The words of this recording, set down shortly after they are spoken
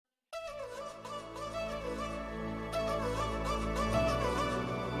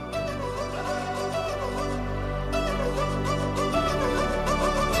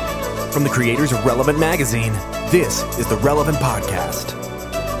From the creators of Relevant Magazine, this is the Relevant Podcast.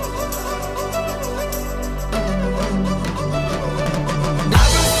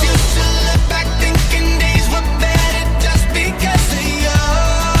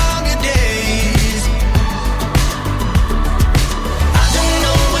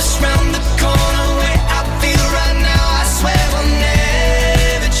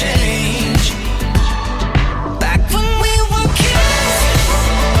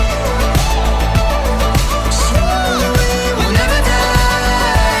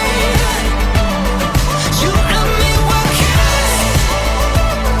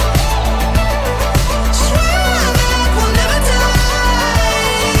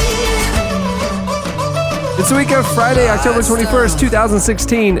 It's the week of Friday, October 21st,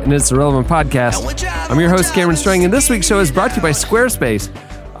 2016, and it's the Relevant Podcast. I'm your host, Cameron Strang, and this week's show is brought to you by Squarespace.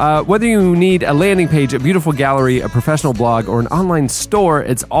 Whether you need a landing page, a beautiful gallery, a professional blog, or an online store,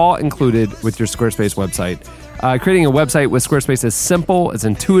 it's all included with your Squarespace website. Creating a website with Squarespace is simple, it's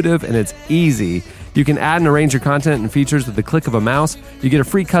intuitive, and it's easy. You can add and arrange your content and features with the click of a mouse. You get a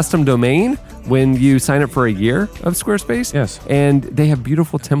free custom domain when you sign up for a year of Squarespace. Yes. And they have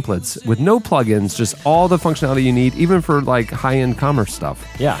beautiful templates with no plugins, just all the functionality you need, even for like high-end commerce stuff.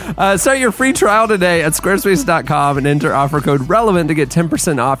 Yeah. Start your free trial today at squarespace.com and enter offer code RELEVANT to get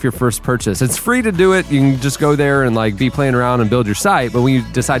 10% off your first purchase. It's free to do it. You can just go there and like be playing around and build your site. But when you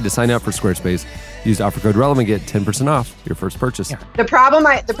decide to sign up for Squarespace, use offer code RELEVANT, get 10% off your first purchase. Yeah. The problem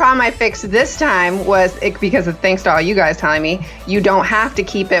I fixed this time was because of thanks to all you guys telling me, you don't have to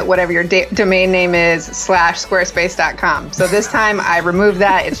keep it whatever your domain name is /squarespace.com. So this time I removed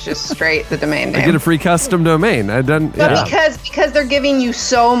that. It's just straight the domain name. I get a free custom domain. Because they're giving you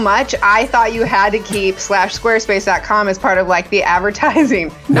so much, I thought you had to keep /squarespace.com as part of like the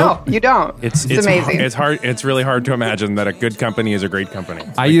advertising. No, you don't. It's amazing. It's hard. It's really hard to imagine that a good company is a great company.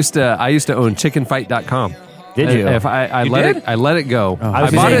 I used to own chickenfight.com. Did you? If I let it go. Oh.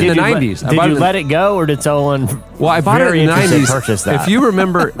 I bought it in the 90s. Did you let it go, or did someone? Well, I bought it in the 90s. Purchase that? If you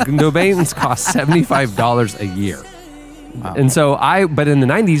remember, domains cost $75 a year. Wow. And so but in the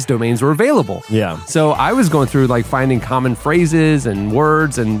 90s, domains were available. Yeah. So I was going through like finding common phrases and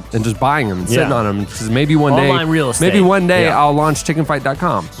words and just buying them and sitting on them. Because maybe one Online real estate. I'll launch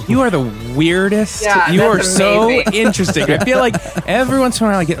chickenfight.com. You are the weirdest. Yeah, you are that's so amazing. interesting. I feel like every once in a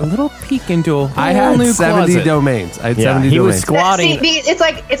while I get a little peek into a whole I had new 70 closet. domains. I had 70 he domains. was squatting. See, it's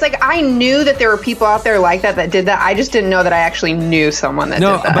like I knew that there were people out there like that did that. I just didn't know that I actually knew someone that did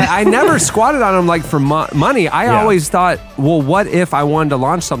that. But I never squatted on them like for money. I always thought, well, what if I wanted to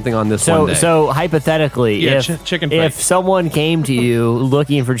launch something on this one day? So hypothetically, if someone came to you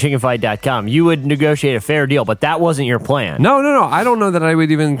looking for chickenfight.com, you would negotiate a fair deal, but that wasn't your plan. No. I don't know that I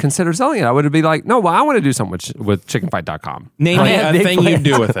would even consider selling it. I would be like, no, well, I want to do something with chickenfight.com. Name me a thing you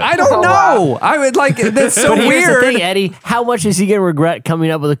do with it. I don't know. I would like, that's so But here's weird. the thing, Eddie, how much is he going to regret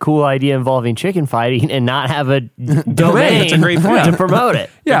coming up with a cool idea involving chicken fighting and not have a domain That's a great point. to promote it?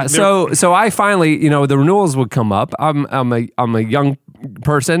 Yeah, so I finally, the renewals would come up. I'm a young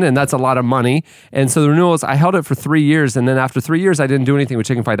person, and that's a lot of money. And so the renewals, I held it for 3 years, and then after 3 years, I didn't do anything with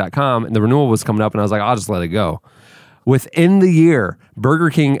chickenfight.com, and the renewal was coming up, and I was like, I'll just let it go. Within the year, Burger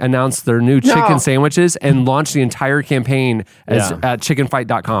King announced their new chicken sandwiches and launched the entire campaign at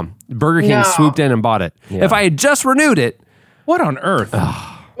chickenfight.com. Burger King swooped in and bought it. Yeah. If I had just renewed it. What on earth?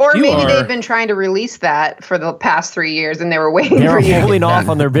 Or maybe they've been trying to release that for the past 3 years, and they were waiting They for were you. holding off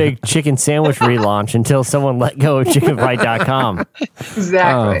on their big chicken sandwich relaunch until someone let go of chickenfight.com.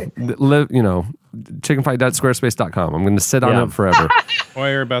 Exactly. Chickenfight.squarespace.com. I'm going to sit on it forever.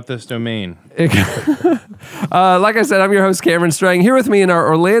 Inquire about this domain. Like I said, I'm your host, Cameron Strang. Here with me in our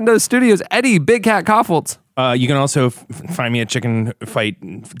Orlando studios, Eddie Big Cat Koffoltz. You can also find me at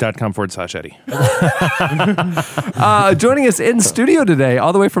chickenfight.com/Eddie. Joining us in studio today,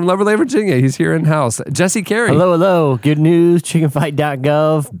 all the way from Loverland, Virginia. He's here in house. Jesse Carey. Hello. Good news.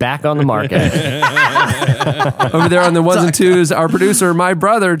 Chickenfight.gov back on the market. Over there on the ones and twos, our producer, my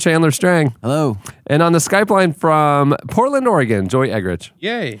brother, Chandler Strang. Hello. And on the Skype line from Portland, Oregon, Joy Eggerich.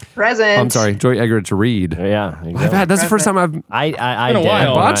 Yay. Present. I'm sorry, Joy Eggerich Reed. Yeah. That's the first time I've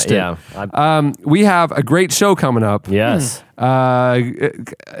watched it. We have a great show coming up. Yes.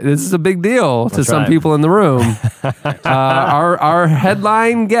 This is a big deal to some people in the room. Our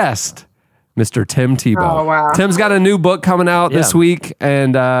headline guest, Mr. Tim Tebow. Oh, wow. Tim's got a new book coming out this week,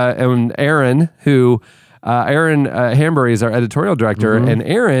 and Aaron, Aaron Hambury is our editorial director, and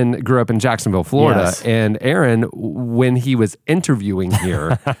Aaron grew up in Jacksonville, Florida. Yes. And Aaron, when he was interviewing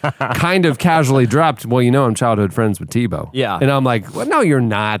here, kind of casually dropped, well, I'm childhood friends with Tebow. Yeah. And I'm like, well, no, you're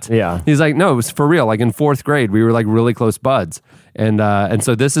not. Yeah. He's like, no, it was for real. Like in fourth grade, we were like really close buds. And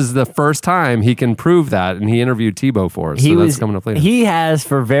so this is the first time he can prove that, and he interviewed Tebow for us. That's coming up later. He has,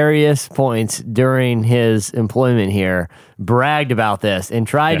 for various points during his employment here, bragged about this and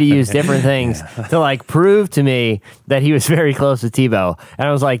tried to use different things to like prove to me that he was very close with Tebow. And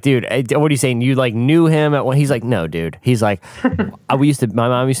I was like, dude, what are you saying? You like knew him at one? He's like, no, dude. He's like, my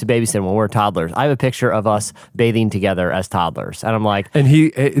mom used to babysit when we were toddlers. I have a picture of us bathing together as toddlers, and I'm like, and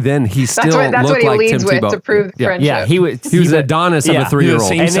he still that's looked what he like leads Tim with Tebow. to prove the friendship. yeah, he was Adonis of a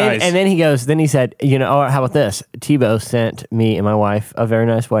 3-year-old. And then he goes, then he said, how about this? Tebow sent me and my wife a very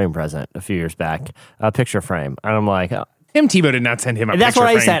nice wedding present a few years back, a picture frame, and I'm like, oh. Tim Tebow did not send him a That's picture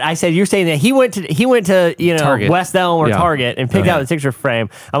what frame. I said. I said, you're saying that he went to Target. West Elm or Target and picked out the picture frame.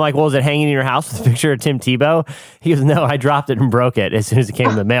 I'm like, well, is it hanging in your house with a picture of Tim Tebow? He goes, no, I dropped it and broke it as soon as it came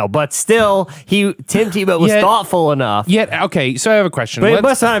in the mail. But still, Tim Tebow was thoughtful enough. Okay, so I have a question. But it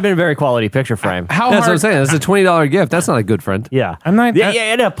must not have been a very quality picture frame. That's what I'm saying. It's a $20 gift. That's not a good friend. Yeah. I'm not...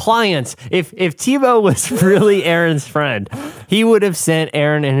 an appliance. If Tebow was really Aaron's friend, he would have sent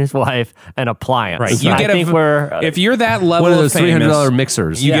Aaron and his wife an appliance. Right. If you're that level one of those of famous, $300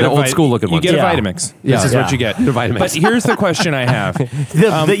 mixers. You get old school looking ones. You get a Vitamix. This is what you get. The Vitamix. But here's the question I have.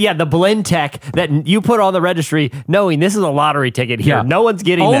 the blend tech that you put on the registry, knowing this is a lottery ticket here. Yeah. No one's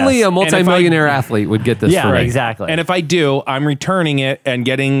getting Only this. a multimillionaire athlete would get this. Yeah, free. exactly. And if I do, I'm returning it and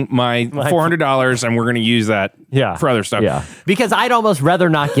getting my $400, and we're going to use that for other stuff. Yeah, because I'd almost rather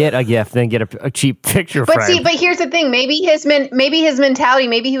not get a gift than get a cheap picture frame. But here's the thing. Maybe his mentality.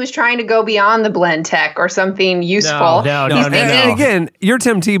 Maybe he was trying to go beyond the blend tech or something useful. No. And again, you're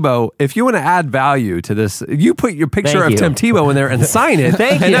Tim Tebow. If you want to add value to this, you put your picture of Tim Tebow in there and sign it.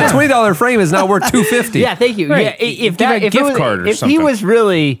 Thank and you. that $20 frame is now worth $250. Yeah, thank you. Right. Yeah, If they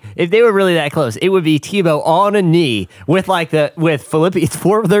were really that close, it would be Tebow on a knee with Philippians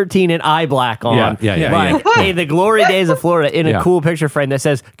 4:13 and eye black on. Yeah. In the glory days of Florida, in a cool picture frame that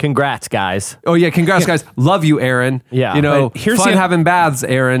says, "Congrats, guys." Oh yeah, congrats, guys. Love you, Aaron. Yeah. Here's fun having baths,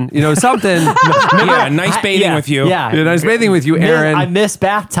 Aaron. Something. Nice bathing with you. Yeah, nice bathing with you, Aaron. I miss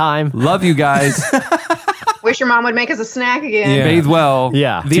bath time. Love you guys. Wish your mom would make us a snack again. Yeah. Bathe well.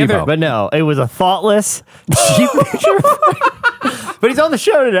 Yeah, Tebow. but no, it was a thoughtless, cheap picture. But he's on the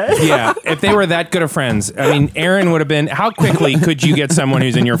show today. Yeah, if they were that good of friends, I mean, Aaron would have been. How quickly could you get someone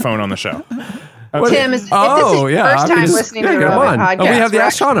who's in your phone on the show? Okay. Tim, if this is your first time listening to the Relevant podcast, we have the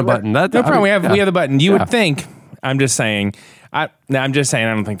Ask Shauna button. No problem. We have the button. You would think. I'm just saying. I'm just saying.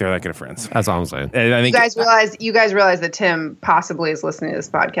 I don't think they're that good of friends. That's all I'm saying. I think you guys realize that Tim possibly is listening to this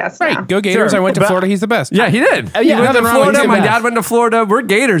podcast. Right. Now. Go Gators. Sure. I went to Florida. He's the best. Yeah, he did. He went to wrong with Florida. Tim. My dad went to Florida. We're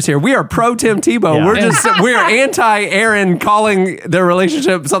Gators here. We are pro Tim Tebow. Yeah. We're anti Aaron calling their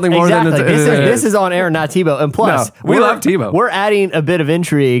relationship something more than this is on Aaron, not Tebow. And plus, we love Tebow. We're adding a bit of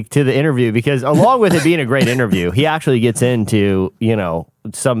intrigue to the interview because along with it being a great interview, he actually gets into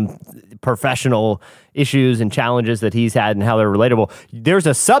some professional issues and challenges that he's had and how they're relatable. There's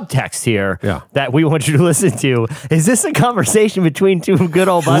a subtext here that we want you to listen to. Is this a conversation between two good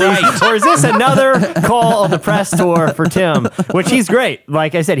old buddies? Right. Or is this another call on the press tour for Tim? Which he's great.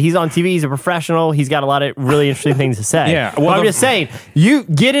 Like I said, he's on TV. He's a professional. He's got a lot of really interesting things to say. Yeah. Well, I'm just saying, you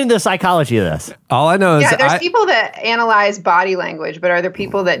get into the psychology of this. All I know is there's people that analyze body language, but are there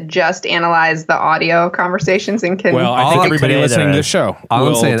people that just analyze the audio conversations and can? Well, I think everybody listening to the show. All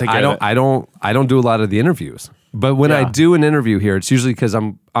I'm saying, I don't do a lot of the interviews. But when I do an interview here, it's usually because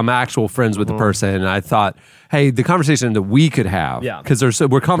I'm actual friends with the person, and I thought, hey, the conversation that we could have, because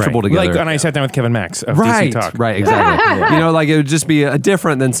we're comfortable together. Like when I sat down with Kevin Max of right, DC Talk. Right, exactly. It would just be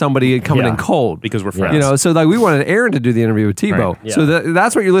different than somebody coming in cold. Because we're friends. So we wanted Aaron to do the interview with Tebow. Right. So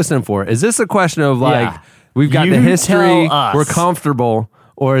that's what you're listening for. Is this a question of we've got the history, we're comfortable,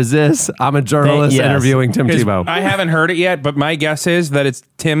 or is this I'm a journalist interviewing Tim Tebow? I haven't heard it yet, but my guess is that it's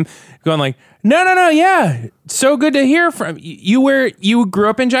Tim going like, no, yeah, so good to hear from you. You grew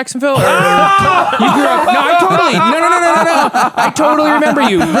up in Jacksonville? Or you grew up? No, I totally remember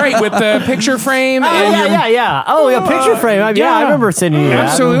you. Right, with the picture frame. Yeah. Oh, yeah, picture frame. I remember sending you that.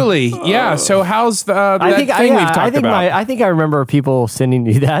 Absolutely, yeah. So how's that thing we've talked about? I think I remember people sending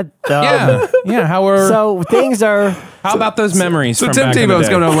you that. Yeah. So things are. How about those memories? So from Tim back in the Tebow's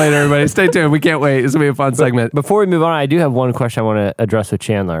day? going on later, everybody. Stay tuned. We can't wait. This will be a fun segment. Before we move on, I do have one question I want to address with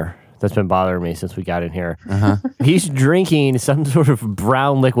Chandler that's been bothering me since we got in here. He's drinking some sort of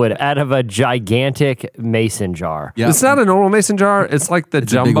brown liquid out of a gigantic mason jar. Yep. It's not a normal mason jar. It's like the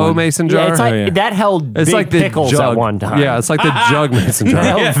jumbo mason jar. Yeah, it's like that held big pickles at one time. Yeah, it's like the jug mason jar.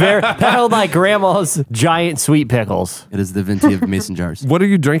 That held like grandma's giant sweet pickles. It is the Venti of mason jars. What are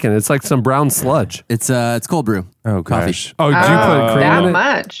you drinking? It's like some brown sludge. It's cold brew. Oh Coffee. gosh. Oh, do you put cream that in it?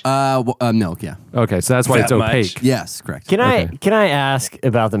 much. Milk. Yeah. Okay, so that's why That it's much? opaque. Yes, correct. Can I ask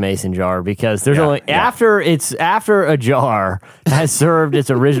about the mason jar, because there's only after a jar has served its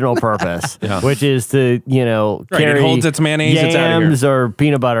original purpose, which is to carry it holds its mayonnaise, it's outta here. yams or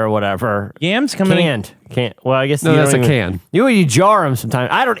peanut butter or whatever. Yams coming in. Canned. Well, I guess No, you that's don't a even- can. You jar them sometimes.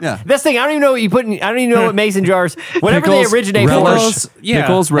 I don't. Yeah. This thing, I don't even know what you put in. I don't even know what mason jars. Whatever they Pickles, originate relish, for. Yeah.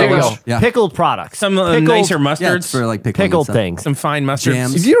 Pickles, There you relish. go. Yeah. Pickled products. Some Pickled- nicer Yeah, mustards. it's for like pickling and pickled stuff. things. Some fine mustards.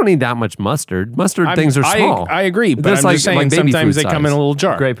 Jams. You don't need that much mustard. Mustard things are small. I agree, but That's I'm just saying baby sometimes food they come in size. a little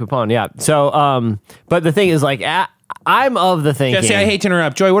jar. Great poupon, yeah. So, but the thing is, like, I'm of the thinking. Jesse, I hate to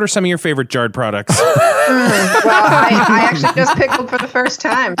interrupt. Joy, what are some of your favorite jarred products? Well, I actually just pickled for the first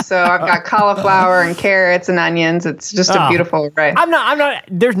time. So I've got cauliflower and carrots and onions. It's just a beautiful array. I'm not.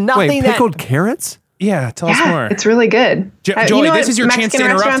 There's nothing Wait, that. pickled carrots? Yeah, tell us more. It's really good. Joy, You know this what? is your chance to Mexican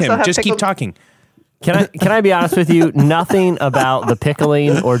interrupt restaurants, they'll him. have Just keep pickled- talking. Can I be honest with you? Nothing about the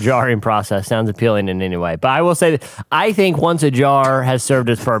pickling or jarring process sounds appealing in any way. But I will say that I think once a jar has served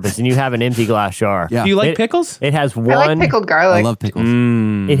its purpose, and you have an empty glass jar, Yeah. Do you like It- pickles? it has I one. like pickled I garlic. love pickles.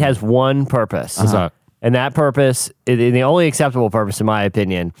 It has one purpose. that? And that purpose, the only acceptable purpose, in my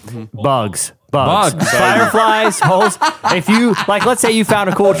opinion, bugs. Bugs. Fireflies, holes. If you let's say you found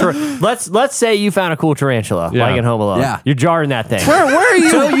a cool let's say you found a cool tarantula, Yeah. like in Home Alone. Yeah. You're jarring that thing. Where are you?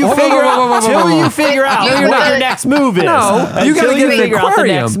 Till you Whoa, whoa, figure whoa, whoa, whoa, out, whoa, till whoa, you whoa. figure out No, what your what? next move is. No, you got to Until get an figure out the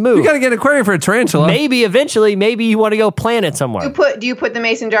aquarium. next move. You got to get an aquarium for a tarantula. Maybe eventually, you want to go plant it somewhere. Do you put the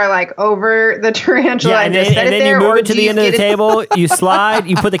mason jar like over the tarantula Yeah, and and just set then it you there, move or it to do the you end of the get it- table. You slide.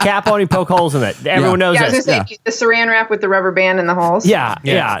 You put the cap on. You poke holes in it. Everyone knows Yeah, I was this. gonna say the saran wrap with the rubber band in the holes.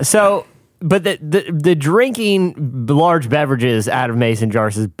 Yeah. So, but the drinking large beverages out of mason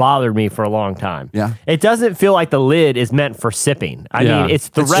jars has bothered me for a long time. Yeah. It doesn't feel like the lid is meant for sipping. I Yeah. mean, it's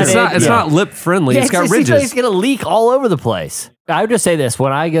threaded. It's not lip friendly. Yeah, it's got it seems like ridges. it's going to leak all over the place. I would just say this: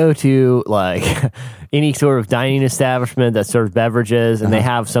 when I go to any sort of dining establishment that serves beverages and they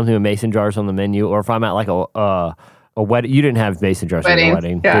have something with mason jars on the menu, or if I'm at like a wedding, you didn't have mason jars at your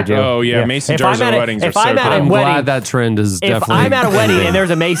wedding, Yeah. did you? Oh, yeah, mason If jars I'm at at weddings if are so I'm at cool. a I'm wedding, glad that trend is if definitely. I'm at a wedding and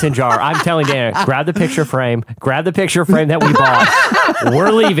there's a mason jar, I'm telling Dana, grab the picture frame that we bought.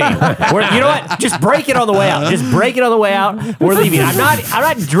 We're leaving. You know what? Just break it on the way out. Just break it on the way out. We're leaving. I'm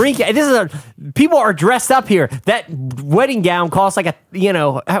not drinking. People are dressed up here. That wedding gown costs like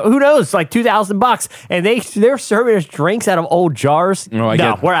who knows, like $2,000, and they're serving us drinks out of old jars. Oh, I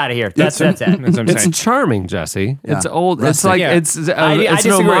no, get- we're out of here. That's it. That's what I'm It's saying. charming, Jesse. It's Yeah. old. It's Rustic. like Yeah. it's I an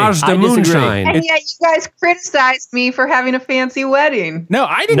disagree. homage to I disagree. moonshine. And yet you guys criticized me for having a fancy wedding. No,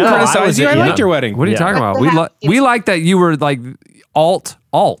 I didn't No, I criticize was- you. I yeah. liked your wedding. What are you talking about? What the We like that you were like alt.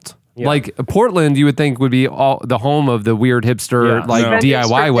 Yeah. Like Portland, you would think would be the home of the weird hipster Yeah. like No. DIY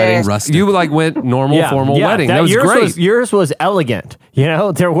Hipster weddings. Rustic. You like went normal formal wedding. That was yours great. Yours was elegant.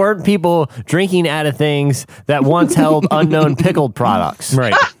 There weren't people drinking out of things that once held unknown pickled products.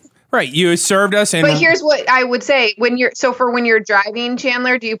 Right. Right. You served us and But here's what I would say: when you're driving,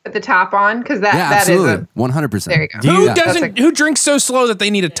 Chandler, do you put the top on? Because Yeah, that is absolutely. 100%. There you go. who Yeah. doesn't who drinks so slow that they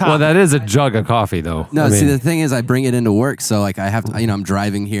need a top? Well, that is a jug of coffee, though. No, I see, mean, the thing is, I bring it into work, so like I have to, I'm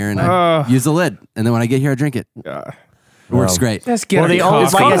driving here and I use the lid, and then when I get here, I drink it. It works great. Just get Well, a the coffee. only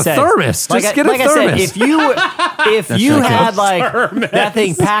It's like called I a said, thermos. Like Just I- get a like I said, thermos. if you right. had like that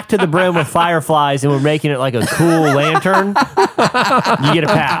thing packed to the brim with fireflies and were making it like a cool lantern, you get a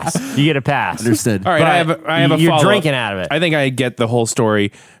pass. You get a pass. Understood. All right, I have a You're follow-up. drinking out of it. I think I get the whole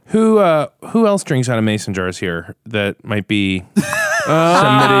story. Who else drinks out of mason jars here that might be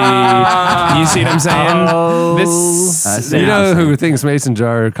somebody? You see what I'm saying? This you know who thinks mason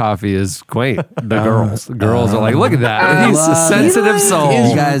jar coffee is quaint? The girls. The girls are like, look at that. He's a love sensitive soul.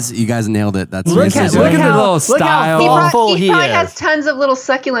 You guys nailed it. That's Look amazing. at Look at the how- little look how style. thoughtful He he probably is. has tons of little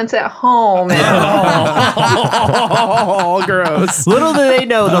succulents at home. And oh, gross. Little do they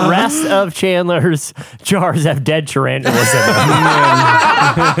know, the rest of Chandler's jars have dead tarantulas in them.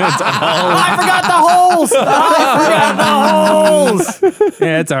 I forgot the holes. I forgot the holes.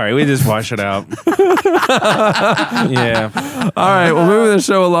 Yeah, it's all right. We just wash it out. Yeah. All right, well, moving the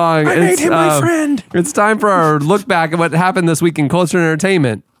show along. I made him my friend. It's time for our look back at what happened this week in culture and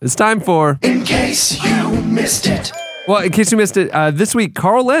entertainment. It's time for... In case you missed it. Well, in case you missed it, this week,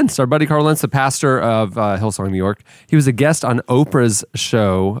 Carl Lentz, our buddy Carl Lentz, the pastor of Hillsong, New York, he was a guest on Oprah's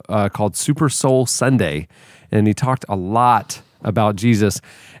show called Super Soul Sunday, and he talked a lot about Jesus.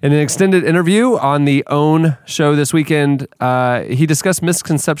 In an extended interview on the OWN show this weekend, he discussed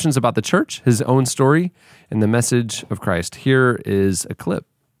misconceptions about the church, his own story, and the message of Christ. Here is a clip.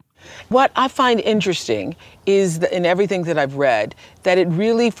 What I find interesting is that in everything that I've read, that it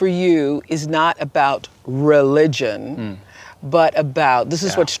really for you is not about religion, but about, this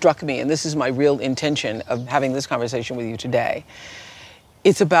is what struck me, and this is my real intention of having this conversation with you today.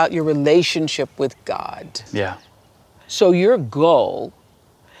 It's about your relationship with God. Yeah. So your goal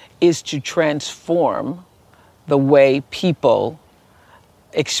is to transform the way people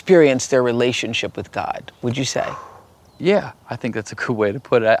experience their relationship with God, would you say? Yeah, I think that's a good way to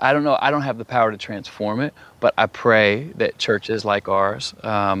put it. I don't know, I don't have the power to transform it, but I pray that churches like ours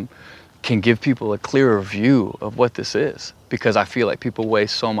can give people a clearer view of what this is, because I feel like people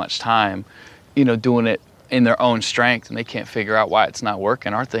waste so much time, doing it in their own strength, and they can't figure out why it's not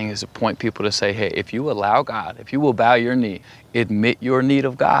working. Our thing is to point people to say, hey, if you allow God, if you will bow your knee, admit your need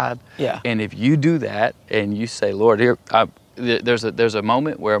of God, and if you do that and you say, Lord, here, there's a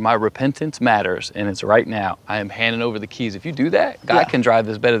moment where my repentance matters, and it's right now. I am handing over the keys. If you do that, God can drive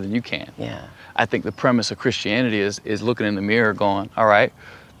this better than you can. Yeah. I think the premise of Christianity is looking in the mirror going, all right,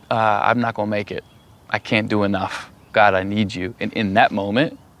 I'm not going to make it. I can't do enough. God, I need you. And in that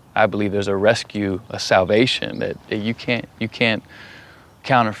moment, I believe there's a rescue, a salvation that you can't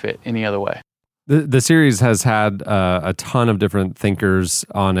counterfeit any other way. The series has had a ton of different thinkers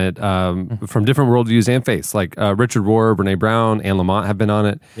on it from different worldviews and faiths, like Richard Rohr, Brene Brown, Anne Lamott have been on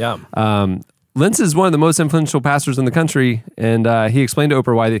it. Yeah. Lentz is one of the most influential pastors in the country, and he explained to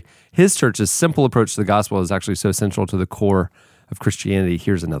Oprah why his church's simple approach to the gospel is actually so central to the core of Christianity.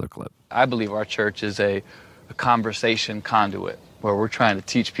 Here's another clip. I believe our church is a conversation conduit, where we're trying to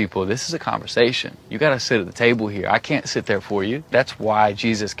teach people this is a conversation. You got to sit at the table here. I can't sit there for you. That's why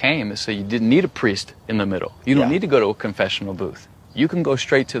Jesus came, is so you didn't need a priest in the middle. You don't need to go to a confessional booth. You can go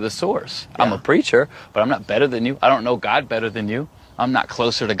straight to the source. I'm a preacher, but I'm not better than you. I don't know God better than you. I'm not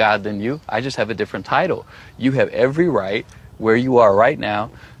closer to God than you. I just have a different title. You have every right where you are right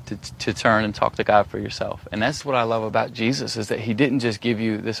now to turn and talk to God for yourself. And that's what I love about Jesus, is that he didn't just give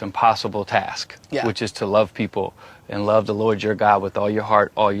you this impossible task, which is to love people and love the Lord your God with all your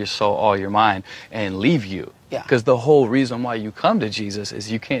heart, all your soul, all your mind, and leave you. Because the whole reason why you come to Jesus is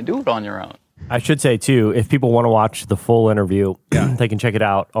you can't do it on your own. I should say, too, if people want to watch the full interview, they can check it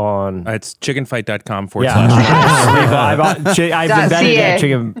out on... It's chickenfight.com / I've embedded at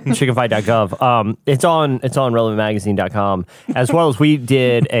chickenfight.gov. It's on relevantmagazine.com, as well as we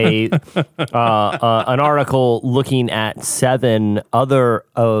did an article looking at 7 other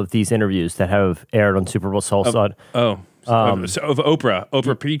of these interviews that have aired on Super Bowl Soul. So of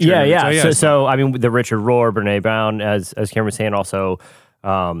Oprah preacher. Yeah. So I mean, the Richard Rohr, Brene Brown, as Cameron was saying, also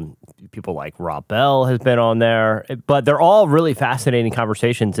people like Rob Bell has been on there, but they're all really fascinating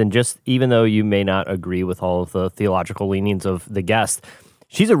conversations. And just even though you may not agree with all of the theological leanings of the guest,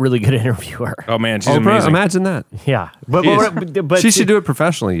 she's a really good interviewer. Oh man, she's Oprah, amazing. Imagine that. Yeah, but she should do it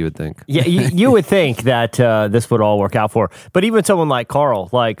professionally, you would think. Yeah, you would think that this would all work out for her. But even someone like Carl,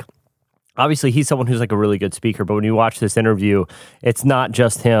 like, obviously he's someone who's like a really good speaker, but when you watch this interview, it's not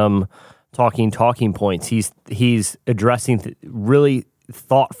just him talking points. He's addressing really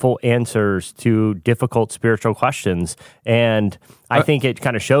thoughtful answers to difficult spiritual questions, and I think it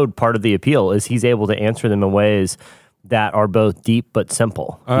kind of showed part of the appeal is he's able to answer them in ways that are both deep but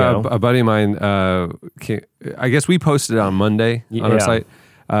simple. A buddy of mine, I guess we posted it on Monday on our site.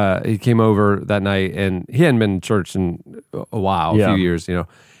 He came over that night, and he hadn't been to church in a while, a few years,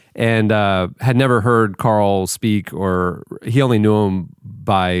 and had never heard Carl speak, or he only knew him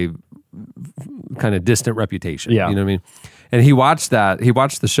by kind of distant reputation. Yeah. You know what I mean? And he watched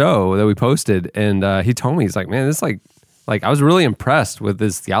the show that we posted, and he told me, he's like, man, this like I was really impressed with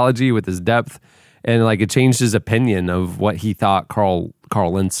his theology, with his depth, and like it changed his opinion of what he thought Carl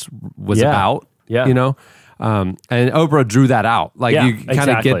Lentz was about. Yeah. And Oprah drew that out. Like you kind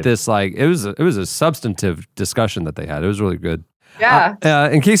of get this, like it was a substantive discussion that they had. It was really good. Yeah.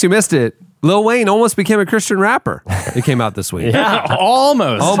 In case you missed it, Lil Wayne almost became a Christian rapper. It came out this week.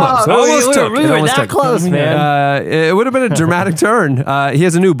 Almost. Almost took. We were that close, man. It would have been a dramatic turn. He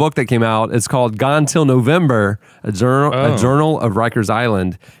has a new book that came out. It's called Gone Till November, a journal of Rikers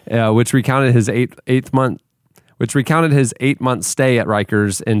Island, which recounted his 8-month stay at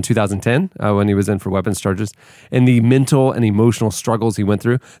Rikers in 2010 when he was in for weapons charges, and the mental and emotional struggles he went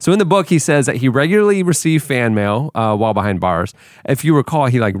through. So in the book, he says that he regularly received fan mail while behind bars. If you recall,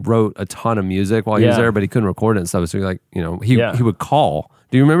 he like wrote a ton of music while he was there, but he couldn't record it and stuff. So he would call.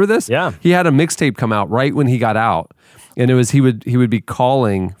 Do you remember this? Yeah. He had a mixtape come out right when he got out. And it was he would be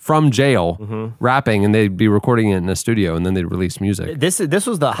calling from jail, rapping, and they'd be recording it in a studio, and then they'd release music. This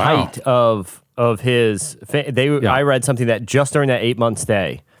was the height of his. I read something that just during that 8-month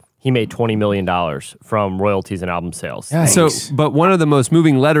stay, he made $20 million from royalties and album sales. So, but one of the most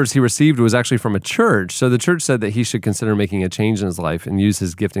moving letters he received was actually from a church. So the church said that he should consider making a change in his life and use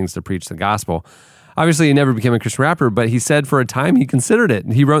his giftings to preach the gospel. Obviously, he never became a Christian rapper, but he said for a time he considered it.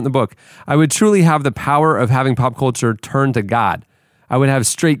 And he wrote in the book, I would truly have the power of having pop culture turn to God. I would have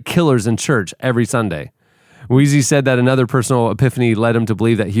straight killers in church every Sunday. Weezy said that another personal epiphany led him to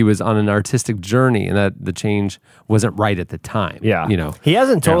believe that he was on an artistic journey and that the change wasn't right at the time. Yeah. You know, he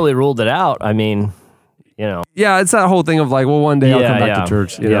hasn't totally ruled it out. I mean, you know. Yeah, it's that whole thing of like, well, one day I'll come back to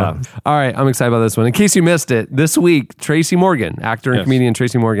church. You know? All right, I'm excited about this one. In case you missed it, this week, Tracy Morgan, actor and comedian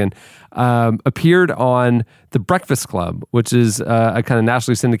Tracy Morgan, appeared on The Breakfast Club, which is a kind of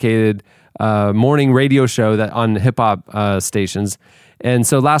nationally syndicated morning radio show that on hip-hop stations. And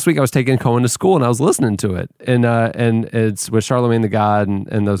so last week I was taking Cohen to school and I was listening to it, and it's with Charlemagne the God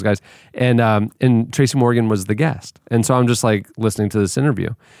and those guys, and Tracy Morgan was the guest, and so I'm just like listening to this interview,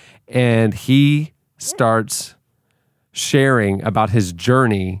 and he starts sharing about his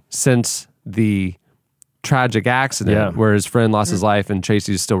journey since the tragic accident where his friend lost his life and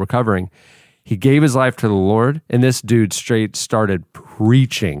Tracy's still recovering. He gave his life to the Lord, and this dude straight started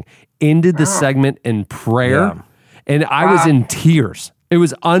preaching, ended the segment in prayer. Yeah. And I was in tears. It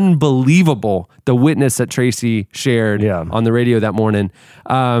was unbelievable, the witness that Tracy shared on the radio that morning.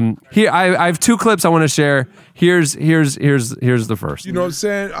 Here, I have two clips I want to share. Here's the first. You know what I'm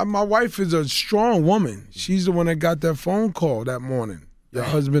saying? My wife is a strong woman. She's the one that got that phone call that morning. Your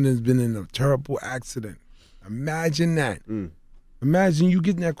husband has been in a terrible accident. Imagine that. Imagine you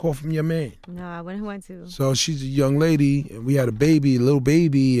getting that call from your man. No, I wouldn't want to. So she's a young lady, and we had a baby, a little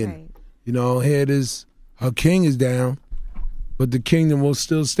baby, and you know, here it is. Her king is down, but the kingdom was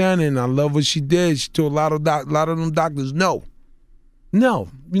still standing. I love what she did. She told a lot of them doctors, no, you're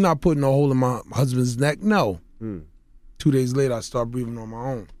not putting a hole in my husband's neck. No. 2 days later, I start breathing on my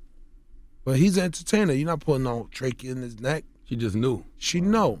own. But he's an entertainer. You're not putting no trachea in his neck. She just knew. She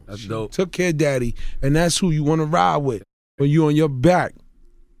know. That's she dope. Took care of daddy, and that's who you want to ride with when you on your back.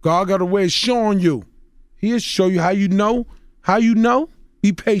 God got a way of showing you. He'll show you how you know. How you know?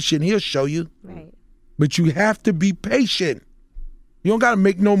 Be patient. He'll show you. Right. But you have to be patient. You don't got to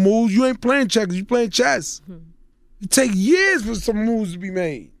make no moves. You ain't playing checkers. You playing chess. It take years for some moves to be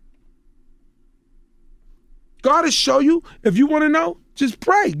made. God will show you. If you want to know, just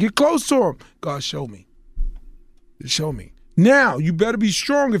pray. Get close to him. God, show me. Show me. Now, you better be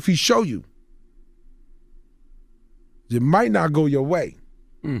strong if he show you. It might not go your way.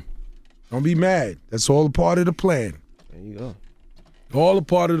 Don't be mad. That's all a part of the plan. There you go. All a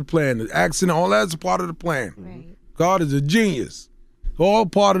part of the plan. The accident, all that's a part of the plan. Right. God is a genius. All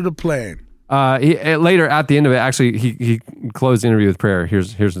part of the plan. Later at the end of it, actually, he closed the interview with prayer.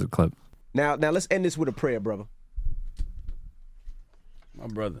 Here's the clip. Now let's end this with a prayer, brother. My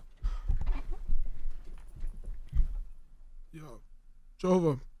brother. Yo,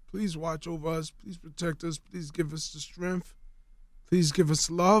 Jehovah, please watch over us. Please protect us. Please give us the strength. Please give us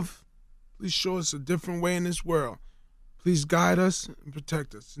love. Please show us a different way in this world. Please guide us and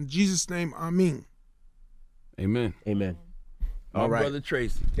protect us. In Jesus' name, Amen. Amen. Amen. All right. Brother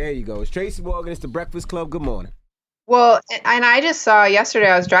Tracy. There you go. It's Tracy Morgan. It's The Breakfast Club. Good morning. Well, and I just saw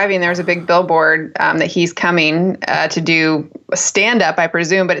yesterday, I was driving, there was a big billboard that he's coming to do a stand-up, I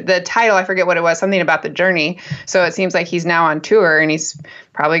presume, but the title, I forget what it was, something about the journey. So it seems like he's now on tour, and he's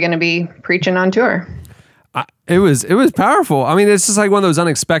probably going to be preaching on tour. It was powerful. I mean, it's just like one of those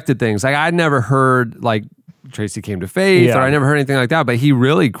unexpected things. Like I'd never heard like Tracy came to faith, or I never heard anything like that, but he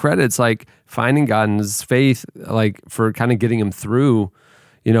really credits like finding God in his faith, like for kind of getting him through,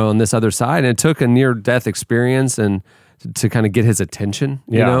 you know, on this other side. And it took a near-death experience and to kind of get his attention,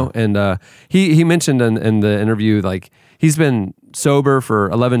 you know? And he mentioned in the interview, like he's been sober for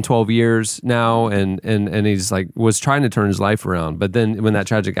 11, 12 years now, and he's like was trying to turn his life around. But then when that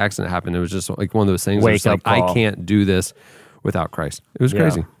tragic accident happened, it was just like one of those things where it's like, I can't do this without Christ. It was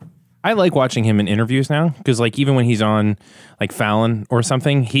crazy. I like watching him in interviews now because, like, even when he's on like Fallon or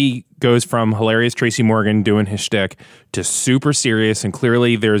something, he goes from hilarious Tracy Morgan doing his shtick to super serious, and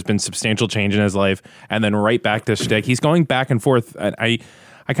clearly there's been substantial change in his life, and then right back to shtick. He's going back and forth. I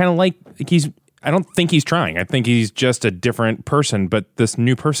kind of like I don't think he's trying. I think he's just a different person, but this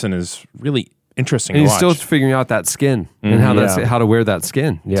new person is really interesting. And to he's watch. still figuring out that skin and how to wear that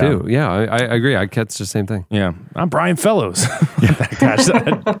skin too. Yeah, I agree. I catch the same thing. Yeah, I'm Brian Fellows.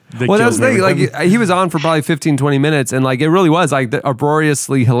 Well, that's the thing. Like he was on for probably 15, 20 minutes, and like it really was like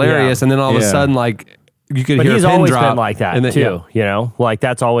uproariously hilarious. And then all of a sudden, like you could hear a pin drop. But he's always been like that too. You know, like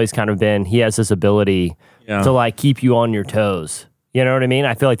that's always kind of been. He has this ability to like keep you on your toes. You know what I mean?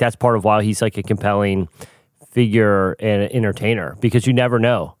 I feel like that's part of why he's like a compelling figure and entertainer because you never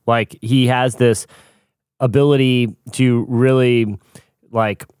know. Like he has this ability to really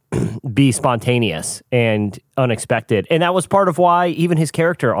like be spontaneous and unexpected. And that was part of why even his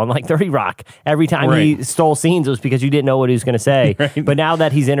character on like 30 Rock, every time he stole scenes, it was because you didn't know what he was going to say. But now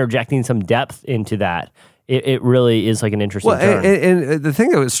that he's interjecting some depth into that, it really is like an interesting turn. And the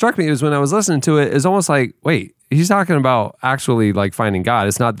thing that struck me is when I was listening to it is almost like, wait, he's talking about actually like finding God.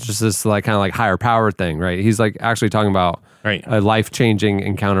 It's not just this like kind of like higher power thing, right? He's like actually talking about a life-changing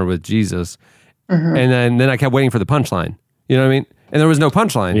encounter with Jesus. And then I kept waiting for the punchline. You know what I mean? And there was no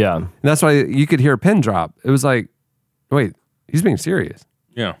punchline. Yeah. And that's why you could hear a pin drop. It was like, wait, he's being serious.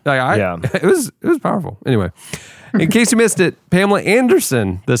 Yeah. It was powerful. Anyway, in case you missed it, Pamela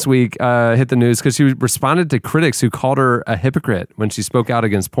Anderson this week hit the news because she responded to critics who called her a hypocrite when she spoke out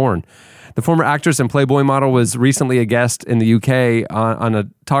against porn. The former actress and Playboy model was recently a guest in the UK on a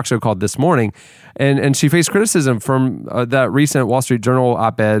talk show called This Morning, and she faced criticism from that recent Wall Street Journal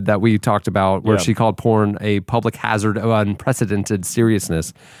op-ed that we talked about where she called porn a public hazard of unprecedented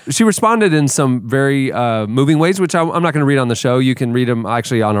seriousness. She responded in some very moving ways, which I'm not going to read on the show. You can read them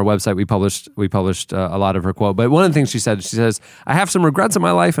actually on our website. We published a lot of her quote. But one of the things she says, I have some regrets in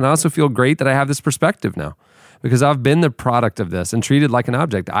my life, and I also feel great that I have this perspective now, because I've been the product of this and treated like an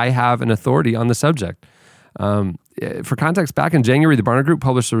object. I have an authority on the subject. For context, back in January, the Barna Group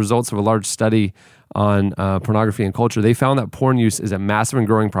published the results of a large study on pornography and culture. They found that porn use is a massive and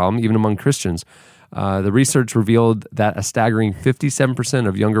growing problem, even among Christians. The research revealed that a staggering 57%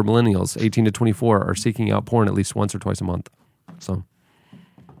 of younger millennials, 18 to 24, are seeking out porn at least once or twice a month. So...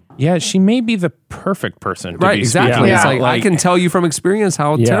 yeah, she may be the perfect person to right, be exactly. speaking. It's like, I can tell you from experience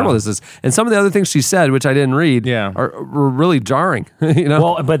how terrible this is. And some of the other things she said, which I didn't read, were really jarring. You know?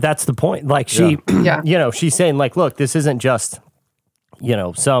 Well, but that's the point. Like she, you know, she's saying like, look, this isn't just, you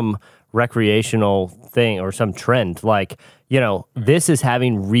know, some recreational thing or some trend. Like, you know, this is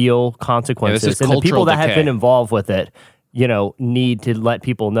having real consequences. this is and the people that have decay. been involved with it, you know, need to let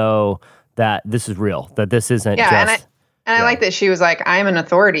people know that this is real, that this isn't just... And I like that she was like, I'm an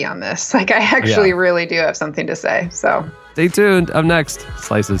authority on this. Like, I actually really do have something to say. So stay tuned. Up next,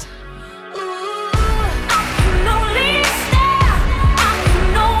 Slices.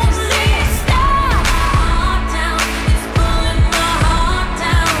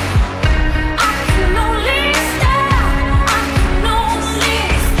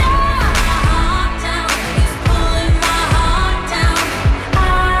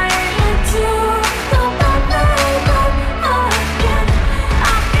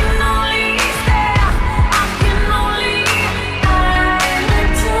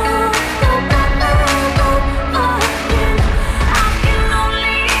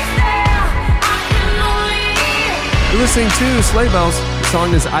 Listening to Sleigh Bells. The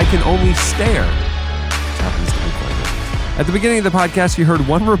song is I Can Only Stare. Which happens to be quite good. At the beginning of the podcast, you heard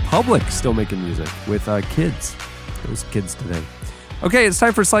One Republic still making music with kids. Those kids today. Okay, it's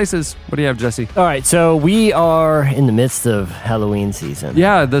time for Slices. What do you have, Jesse? All right, so we are in the midst of Halloween season.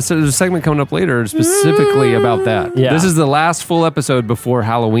 Yeah, there's a segment coming up later specifically about that. Yeah. This is the last full episode before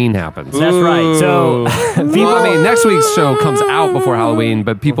Halloween happens. That's right. So people, I mean, next week's show comes out before Halloween,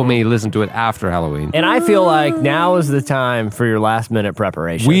 but people may listen to it after Halloween. And I feel like now is the time for your last minute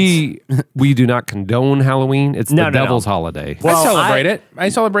preparations. We do not condone Halloween. It's the devil's holiday. Well, I celebrate it. I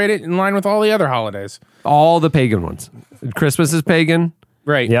celebrate it in line with all the other holidays. All the pagan ones. Christmas is pagan.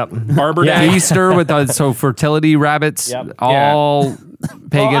 Right. Yep. Arbor Day. Easter with so fertility rabbits. Yep. All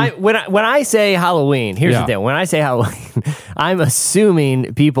pagan. Well, when I say Halloween, here's the thing. When I say Halloween, I'm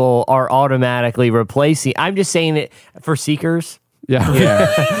assuming people are automatically replacing. I'm just saying it for seekers.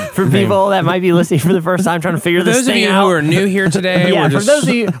 Yeah. For people that might be listening for the first time, trying to figure this thing out. Those of you who are new here today, for those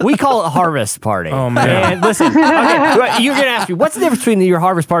of you, we call it Harvest Party. Oh, man. And listen, okay, you're going to ask me, what's the difference between your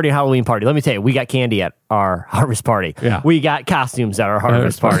Harvest Party and Halloween party? Let me tell you, we got candy at our Harvest Party. Yeah. We got costumes at our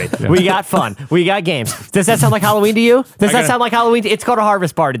Harvest Party. Yeah. We got fun. We got games. Does that sound like Halloween to you? Does that sound like Halloween? It's called a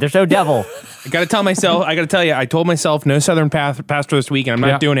Harvest Party. There's no devil. I got to tell you, I told myself no Southern pastor this week, and I'm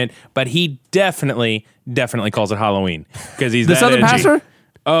not doing it, but he definitely calls it Halloween because he's the Southern pastor?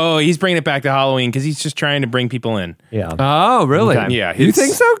 Oh, he's bringing it back to Halloween because he's just trying to bring people in. Yeah. Oh, really? Okay. Yeah. You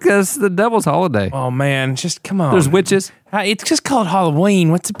think so? Because the devil's holiday. Oh, man. Just come on. There's witches. It's just called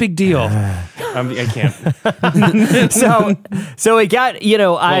Halloween. What's the big deal? I can't. So it got, you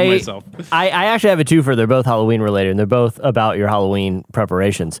know, I myself. actually have a twofer. They're both Halloween related, and they're both about your Halloween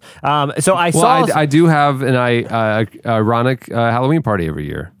preparations. So I saw... I do have an ironic Halloween party every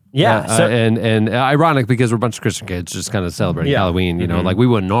year. Yeah, so- and ironic because we're a bunch of Christian kids just kind of celebrating Halloween. You know, like we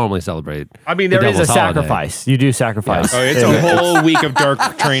wouldn't normally celebrate. I mean, the there is a devil's holiday. sacrifice. You do sacrifice. Oh, it's a whole week of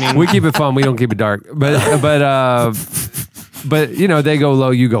dark training. We keep it fun. We don't keep it dark. But you know, they go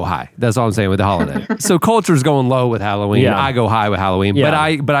low, you go high. That's all I'm saying with the holiday. So culture's going low with Halloween. Yeah. I go high with Halloween.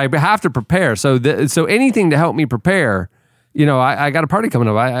 Yeah. But I have to prepare. So anything to help me prepare. You know, I got a party coming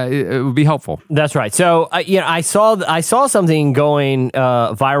up. It would be helpful. That's right. So, I saw something going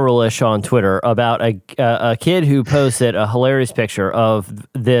viral-ish on Twitter about a kid who posted a hilarious picture of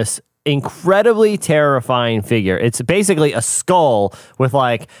this incredibly terrifying figure. It's basically a skull with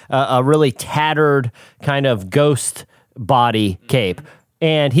like a really tattered kind of ghost body cape.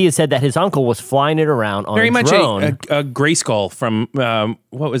 And he had said that his uncle was flying it around on Very a much drone. a Grayskull from,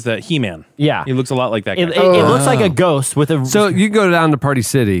 what was that? He-Man. Yeah. He looks a lot like that guy. It looks like a ghost with a... So you go down to Party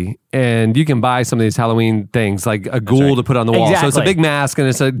City and you can buy some of these Halloween things, like a ghoul to put on the wall. So it's a big mask and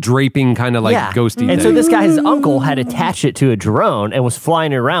it's a draping kind of like ghosty And thing. so this guy, his uncle, had attached it to a drone and was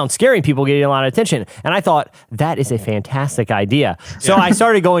flying it around, scaring people, getting a lot of attention. And I thought, that is a fantastic idea. So I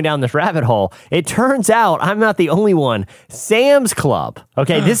started going down this rabbit hole. It turns out I'm not the only one. Sam's Club.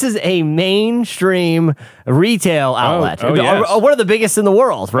 Okay, this is a mainstream retail outlet. yes. One of the biggest in the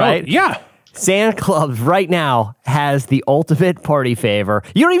world, right? Yeah. Sam's Club right now has the ultimate party favor.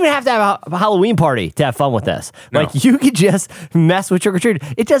 You don't even have to have a Halloween party to have fun with this. No. Like, you could just mess with trick or treat.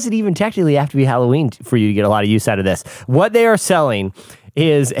 It doesn't even technically have to be Halloween for you to get a lot of use out of this. What they are selling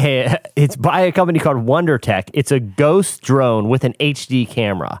is it's by a company called Wonder Tech. It's a ghost drone with an HD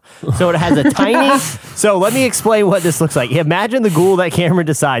camera. So it has a tiny... So let me explain what this looks like. Imagine the ghoul that camera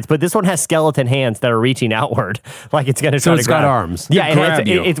decides, but this one has skeleton hands that are reaching outward like it's going to try to grab. got arms. Yeah,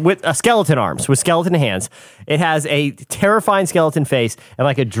 it's with skeleton arms, with skeleton hands. It has a terrifying skeleton face and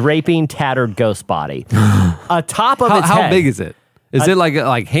like a draping, tattered ghost body. Atop of its head... How big is it? Is it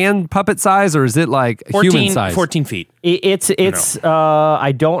like hand puppet size or is it like 14, human size? 14 feet. It's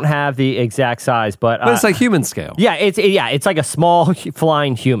I don't have the exact size, but it's like human scale. Yeah, it's like a small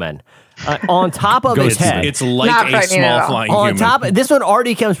flying human. On top of its head, it's like a small flying human. On top, this one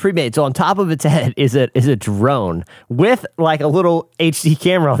already comes pre-made. So on top of its head is a drone with like a little HD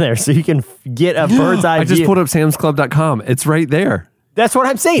camera on there, so you can get a bird's eye view. I just pulled up samsclub.com. It's right there. That's what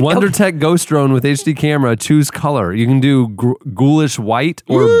I'm saying. Wonder Tech Ghost Drone with HD camera. Choose color. You can do ghoulish white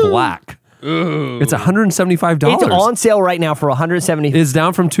or black. It's $175. It's on sale right now for $170. It's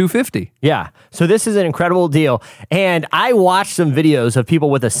down from $250. Yeah. So this is an incredible deal. And I watched some videos of people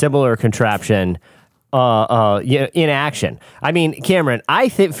with a similar contraption in action. I mean, Cameron, I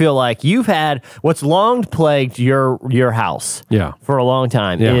feel like you've had what's long plagued your house for a long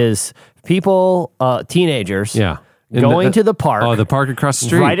time is people, teenagers. Yeah. Going to the park. Oh, the park across the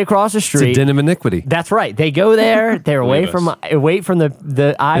street. Right across the street. It's a den of iniquity. That's right. They go there. They're away from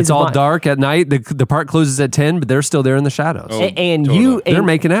the eyes. It's all dark at night. The park closes at 10, but they're still there in the shadows. They're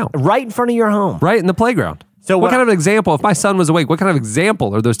making out. Right in front of your home. Right in the playground. So what kind of example, if my son was awake, what kind of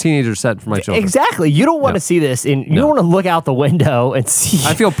example are those teenagers set for my children? Exactly. You don't want to see this. You don't want to look out the window and see.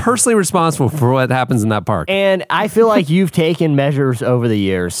 I feel personally responsible for what happens in that park. And I feel like you've taken measures over the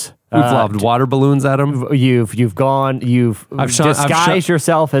years. We've lobbed water balloons at them. You've disguised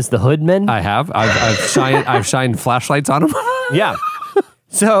yourself as the hoodman. I have. I've shined flashlights on them. Yeah.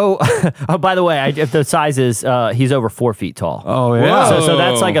 So, by the way, the size is he's over 4 feet tall. Oh yeah. So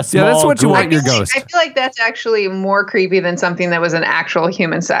that's like a small. Yeah, that's what you want your ghost. I feel like that's actually more creepy than something that was an actual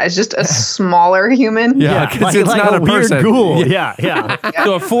human size, just a smaller human. Yeah, because it's not a weird person. Ghoul. Yeah.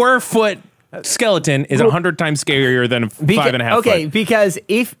 So a 4 foot skeleton is 100 times scarier than a 5.5 Okay, foot. because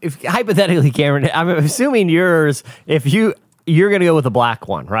if hypothetically, Cameron, I'm assuming yours, you're going to go with the black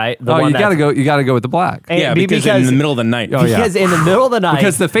one, right? The one you got to go. You got to go with the black. Yeah, because in the middle of the night. Because in the middle of the night,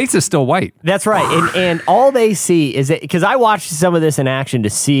 because the face is still white. That's right, and all they see is it. Because I watched some of this in action to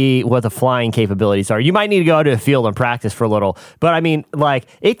see what the flying capabilities are. You might need to go out to a field and practice for a little, but I mean, like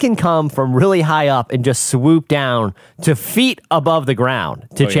it can come from really high up and just swoop down to feet above the ground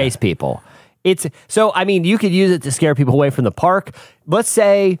to chase people. I mean, you could use it to scare people away from the park. Let's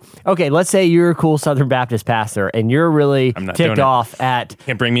say you're a cool Southern Baptist pastor and you're really ticked off at...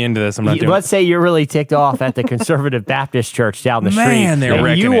 Can't bring me into this. I'm not doing it. Let's say you're really ticked off at the Conservative Baptist church down the street. Man, they're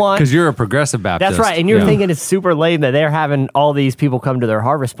wrecking it. Because you're a progressive Baptist. That's right. And you're thinking it's super lame that they're having all these people come to their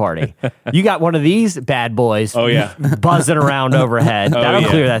harvest party. You got one of these bad boys buzzing around overhead. That'll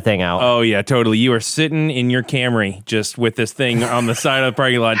clear that thing out. Oh, yeah, totally. You are sitting in your Camry just with this thing on the side of the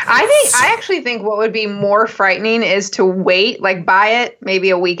parking lot. I actually think what would be more frightening is to wait, like buy it maybe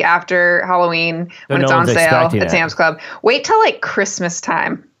a week after Halloween when it's on sale at Sam's Club. Wait till like Christmas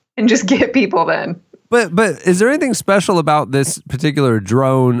time and just get people then. But is there anything special about this particular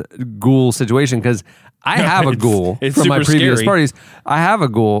drone ghoul situation? Because I have a ghoul it's from my super previous scary. parties. I have a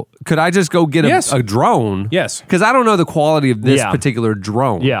ghoul. Could I just go get Yes. a drone? Yes. Because I don't know the quality of this Yeah. particular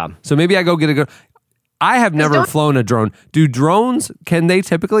drone. Yeah. So maybe I go get a. I have never don't- flown a drone. Do drones, can they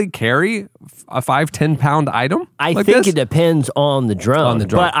typically carry a 5-10 pound item? I like think this? it depends on the drone. On the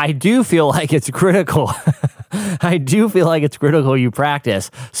drone. But I do feel like it's critical. I do feel like it's critical you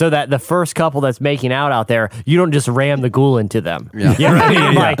practice so that the first couple that's making out there, you don't just ram the ghoul into them. Yeah. You know what I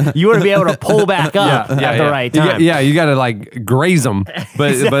mean? Like, you want to be able to pull back up at the right time. You got to like graze them,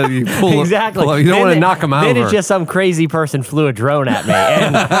 but you pull Exactly. You don't want to knock them over. Then it's just some crazy person flew a drone at me,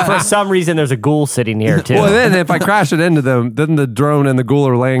 and for some reason there's a ghoul sitting here too. Well, then if I crash it into them, then the drone and the ghoul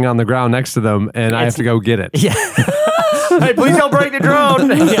are laying on the ground next to them, and I have to go get it. Yeah. Hey, please don't break the drone.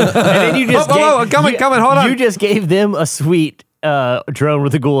 And then you just coming, hold on. You just gave them a sweet drone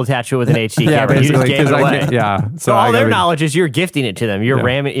with a ghoul attached to it with an HD Yeah, camera. You just basically, gave it 'cause I away. can't- yeah. So all their knowledge is you're gifting it to them. You're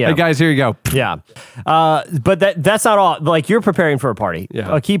ramming. Yeah. Hey guys, here you go. Yeah. But that's not all. Like, you're preparing for a party.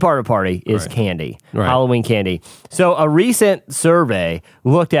 Yeah. A key part of a party is Right. candy, Right. Halloween candy. So a recent survey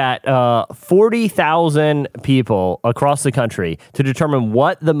looked at 40,000 people across the country to determine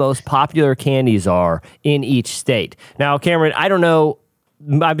what the most popular candies are in each state. Now, Cameron, I don't know.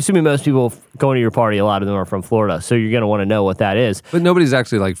 I'm assuming most people going to your party, a lot of them are from Florida, so you're going to want to know what that is. But nobody's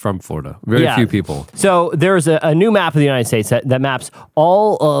actually like from Florida. Very Yeah. few people. So there's a new map of the United States that maps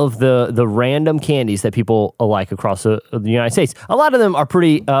all of the random candies that people like across the United States. A lot of them are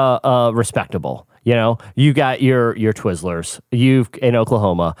pretty respectable. You know, you got your Twizzlers. You've in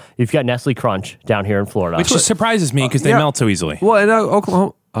Oklahoma. You've got Nestle Crunch down here in Florida. Which just surprises me because they melt so easily. Well, in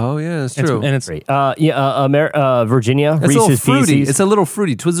Oklahoma. Oh yeah, that's true. And it's Virginia, It's a Reese's little fruity. Pieces. It's a little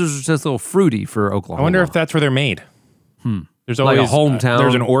fruity. Twizzlers are just a little fruity for Oklahoma. I wonder if that's where they're made. There's Like always a hometown?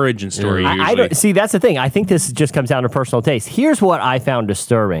 there's an origin story. I Usually. don't see. That's the thing. I think this just comes down to personal taste. Here's what I found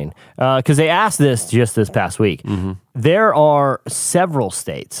disturbing because they asked this just this past week. There are several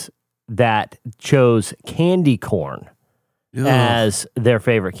states that chose candy corn as their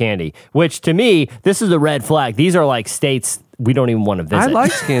favorite candy, which to me, this is a red flag. These are like states we don't even want to visit. I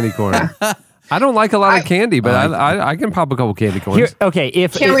like candy corn. I don't like a lot of candy, but I can pop a couple candy corns. Here, okay,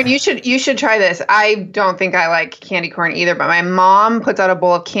 if Cameron, you should try this. I don't think I like candy corn either, but my mom puts out a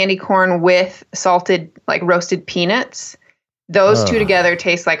bowl of candy corn with salted, like roasted peanuts. Those two together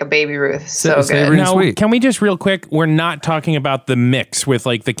taste like a Baby Ruth. So Savory good. and Now, sweet. can we just real quick? We're not talking about the mix with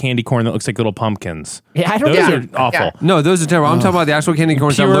like the candy corn that looks like little pumpkins. Yeah, I don't Those think are awful. Yeah. No, those are terrible. I'm talking about the actual candy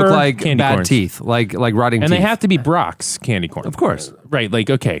corns that Pure look like candy bad corns. teeth, like rotting And teeth. they have to be Brock's candy corn. Of course. Right, like,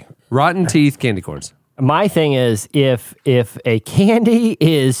 okay. Rotten teeth candy corns. my thing is if a candy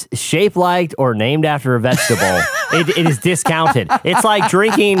is shaped like or named after a vegetable, it is discounted. It's like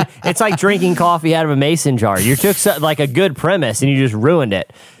drinking coffee out of a mason jar. You took like a good premise and you just ruined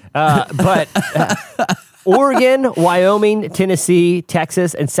it. But Oregon, Wyoming, Tennessee,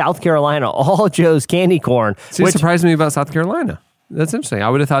 Texas, and South Carolina all chose candy corn. See, it surprised me about South Carolina. That's interesting. I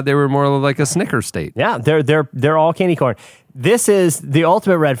would have thought they were more like a Snickers state. Yeah, they're all candy corn. This is the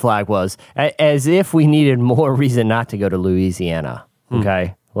ultimate red flag was as if we needed more reason not to go to Louisiana.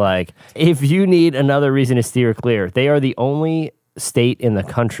 Okay, like if you need another reason to steer clear, they are the only state in the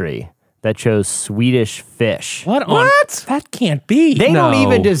country that chose Swedish fish. What? That can't be. They don't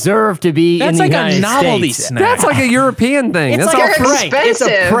even deserve to be That's in the like United a novelty States. snack. That's like a European thing. It's That's like all a prank. It's a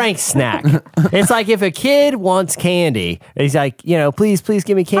expensive. prank snack. It's like if a kid wants candy, he's like, please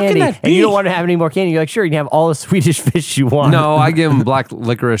give me candy. that And you be? don't want to have any more candy. You're like, sure, you can have all the Swedish fish you want. No, I give them black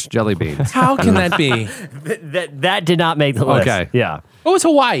licorice jelly beans. How can that be? That did not make the list. Okay. Yeah. What was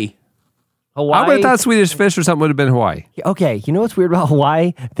Hawaii? I would have thought Swedish fish or something would have been Hawaii. Okay, you know what's weird about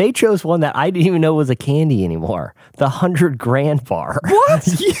Hawaii? They chose one that I didn't even know was a candy anymore. The 100 grand bar. What?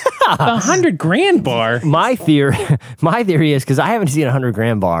 Yeah. The 100 grand bar. My theory is because I haven't seen a 100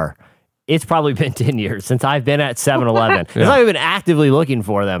 grand bar. It's probably been 10 years since I've been at 7-Eleven. It's like I've been actively looking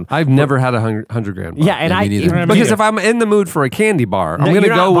for them. I've never had a 100 grand bar. Yeah, and me neither. Because if I'm in the mood for a candy bar, I'm going to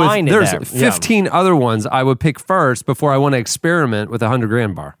you're go not with. buying it There's there. 15 other ones I would pick first before I want to experiment with a 100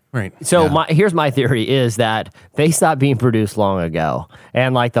 grand bar. Right. So here's my theory is that they stopped being produced long ago.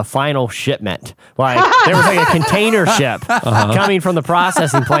 And like the final shipment, like there was like a container ship coming from the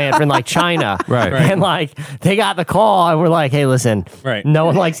processing plant from like China. Right. And like they got the call and we're like, hey, listen, Right. no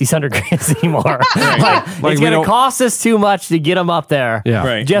one likes these 100 grands anymore. Like, it's we going to don't- cost us too much to get them up there. Yeah.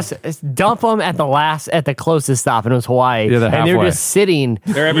 Right. Just dump them at the closest stop, and it was Hawaii. Yeah, they're and they're halfway. just sitting.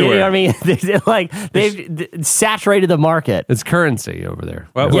 They're You know everywhere. what I mean? They've saturated the market. It's currency over there.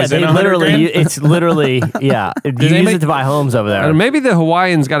 Well, Was they it 100 literally. grand? It's literally yeah. You use anybody- it to buy homes over there. Maybe the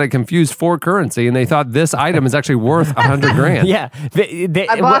Hawaiians got it confused for currency, and they thought this item is actually worth $100,000. Yeah,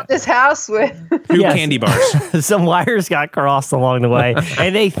 I bought this house with. Two Yes. candy bars. Some wires got crossed along the way,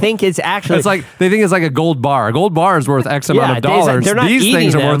 and they think it's actually. It's like they think it's like a gold bar. A gold bar is worth X amount of dollars. They're not These eating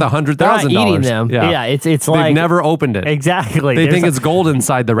things are them. worth $100,000. They're not eating them. Yeah, it's They've like never opened it. exactly. They think There's it's gold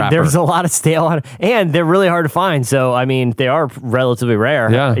inside the wrapper. There's a lot of stale on it, and they're really hard to find. So I mean, they are relatively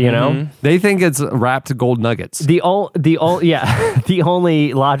rare. Yeah. you know. Mm-hmm. They think it's wrapped gold nuggets. The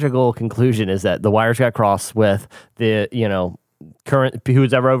only logical conclusion is that the wires got crossed with the current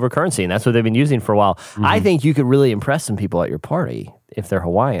who's ever over currency, and that's what they've been using for a while. I think you could really impress some people at your party if they're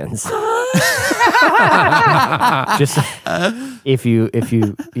Hawaiians. Just if you Pretty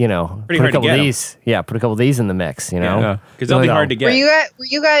put a hard to couple get of 'em. these, put a couple of these in the mix, Yeah. Because they'll be So- hard to get. Were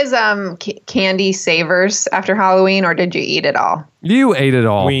you guys candy savers after Halloween, or did you eat it all? You ate it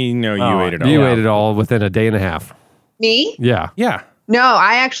all. We know you ate it all. You ate it all within a day and a half. Me? Yeah. Yeah. No,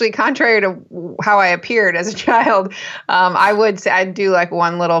 I actually, contrary to how I appeared as a child, I would say I'd do like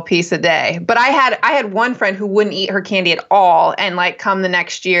one little piece a day. But I had one friend who wouldn't eat her candy at all, and like come the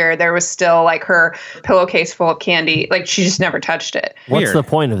next year, there was still like her pillowcase full of candy. Like she just never touched it. What's Weird. the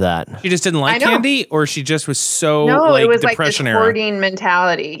point of that? She just didn't like I know. candy, or she just was so No, like it was like this depression era. hoarding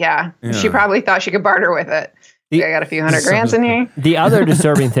mentality. Yeah. She probably thought she could barter with it. I got a few $100,000 in here. The other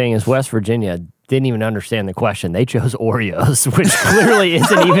disturbing thing is West Virginia didn't even understand the question. They chose Oreos, which clearly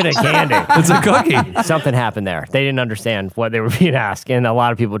isn't even a candy. It's a cookie. Something happened there. They didn't understand what they were being asked, and a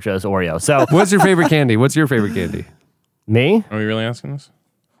lot of people chose Oreo. So, What's your favorite candy? What's your favorite candy? me? Are we really asking this?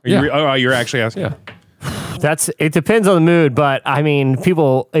 Are Yeah. you're actually asking. Yeah. It depends on the mood, but I mean,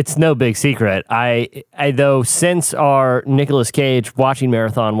 people, it's no big secret. I though, since our Nicolas Cage watching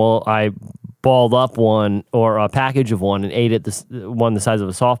marathon, I balled up one or a package of one and ate it one the size of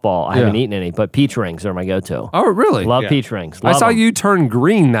a softball. I haven't eaten any, but peach rings are my go-to. Oh, really? Love peach rings. I Love saw them. you turn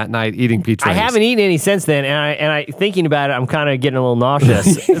green that night eating peach rings. I haven't eaten any since then, and I thinking about it, I'm kind of getting a little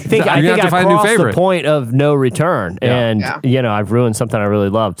nauseous. I think You're gonna have to I find a new crossed the favorite. point of no return, and I've ruined something I really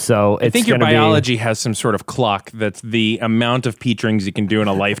loved. So I think your biology has some sort of clock that's the amount of peach rings you can do in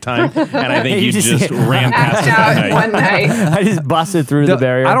a lifetime, and I think you just ran past it that night. One night. I just busted through the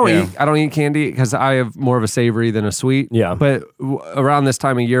barrier. I don't eat candy because I have more of a savory than a sweet. Yeah. But around this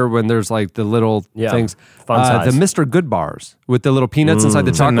time of year when there's like the little things, Fun size. the Mr. Good bars with the little peanuts inside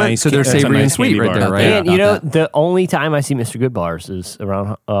the chocolate, nice so they're that's a savory nice and sweet candy right bar. there, right? And you know, the only time I see Mr. Good bars is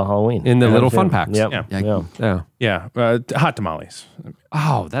around Halloween. In the little Yeah. fun packs. Yep. Yeah. Yeah. Yeah. Hot tamales.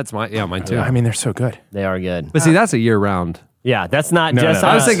 Oh, that's mine too. I mean, they're so good. They are good. But see, that's a year round. Yeah, that's not No, just. no.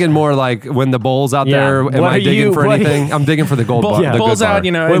 I was thinking more like when the bowl's out Yeah. there. Am What I are digging you- for what- anything? I'm digging for the gold bar. Yeah. The good Bulls bar. out,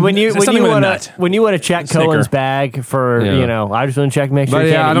 you know. When you something with a want nut. to check Snicker. Cohen's bag for Yeah. I just want to check make sure. But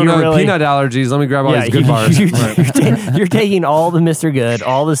you yeah, can't- I don't you're know. really- Peanut allergies. Let me grab all these good bars. You're taking all the Mr. Good,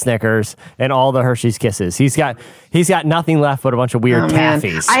 all the Snickers, and all the Hershey's Kisses. He's got nothing left but a bunch of weird Oh, man.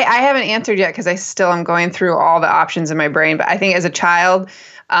 taffies. I haven't answered yet because I still am going through all the options in my brain. But I think as a child,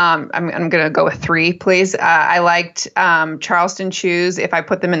 I'm going to go with 3, please. I liked Charleston chews if I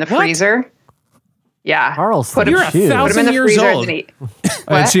put them in the freezer. Yeah. Charleston You're chews. a Put them in 1,000 the years freezer old. and eat. And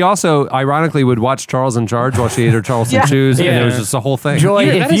What? she also, ironically, would watch Charles in Charge while she ate her Charleston chews, and it was just a whole thing. Joy,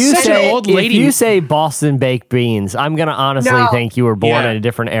 Yeah, if that is you such an old lady. if you say Boston baked beans, I'm gonna honestly No. think you were born Yeah. in a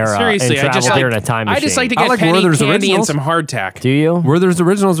different era Seriously, and traveled here in a time machine. I just like to I get like penny Werther's candy and Originals. some hardtack. Do you? Werther's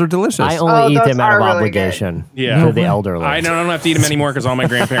Originals are delicious. I only Oh, eat those them out are of really obligation Yeah. to the elderly. I don't have to eat them anymore because all my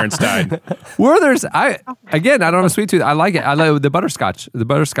grandparents died. Werther's, I don't have a sweet tooth. I like it. I like the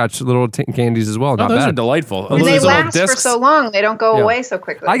butterscotch little candies as well. Oh, Not those are bad. delightful. And they Those little last for discs. so long. They don't go away so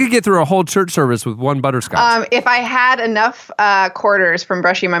quickly. I could get through a whole church service with one butterscotch. If I had enough quarters from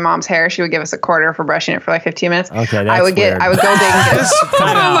brushing my mom's hair, she would give us a quarter for brushing it for like 15 minutes. Okay, I that's would weird. I would go dig and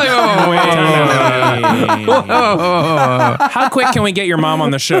get How quick can we get your mom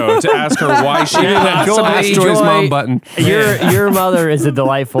on the show to ask her why she Ask Joy's mom button. Your mother is a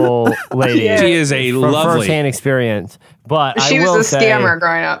delightful lady. She is a from lovely. first-hand experience. But She I will was a say, scammer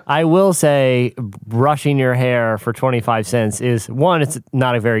growing up. I will say, brushing your hair for 25 cents is one. It's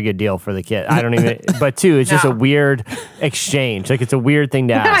not a very good deal for the kid. I don't even. But two, it's just a No. weird exchange. Like it's a weird thing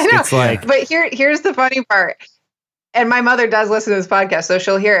to ask. I know. It's like But here's the funny part. And my mother does listen to this podcast, so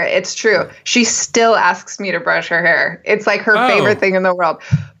she'll hear it. It's true. She still asks me to brush her hair. It's like her favorite thing in the world.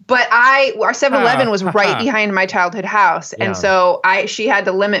 But our 7-Eleven was right behind my childhood house. And so she had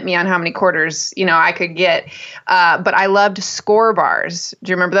to limit me on how many quarters, I could get. But I loved Skor bars. Do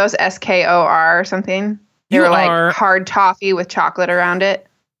you remember those? SKOR or something? They were like hard toffee with chocolate around it.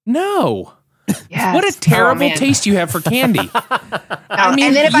 No. Yes. What a terrible man. taste you have for candy. I mean,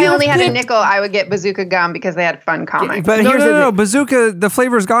 and then if I you only had a picked- nickel, I would get Bazooka gum because they had fun comics. But here's the No. thing. Bazooka, the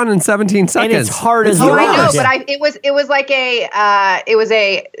flavor's gone in 17 seconds. And it's hard as Oh, I know, rocks. but it was like it was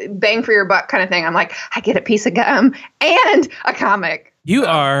a bang for your buck kind of thing. I'm like, I get a piece of gum and a comic. You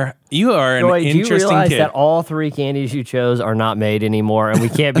are an Joy, do you interesting realize kid. that all 3 candies you chose are not made anymore, and we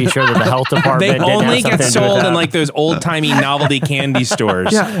can't be sure that the health department They didn't have only something get to do with sold that. in like those old timey novelty candy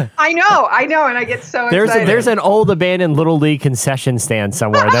stores. Yeah. I know, and I get so excited. There's an old abandoned Little League concession stand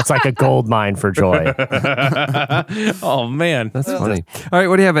somewhere that's like a gold mine for Joy. Oh man, That's funny. All right,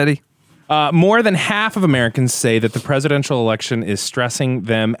 what do you have, Eddie? More than half of Americans say that the presidential election is stressing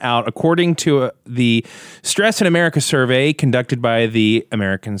them out. According to the Stress in America survey conducted by the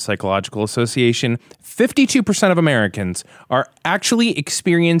American Psychological Association, 52% of Americans are actually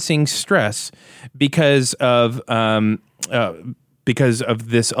experiencing stress because of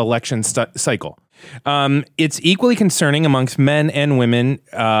this election cycle. It's equally concerning amongst men and women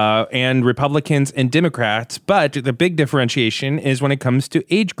and Republicans and Democrats, but the big differentiation is when it comes to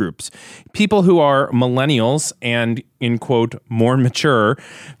age groups. People who are millennials and, in quote, more mature,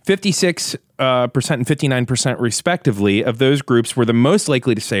 56% and 59% respectively of those groups were the most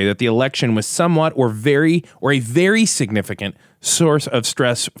likely to say that the election was somewhat or a very significant source of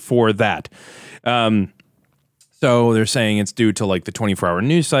stress for that. So they're saying it's due to like the 24-hour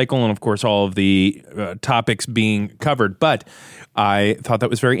news cycle and, of course, all of the topics being covered. But I thought that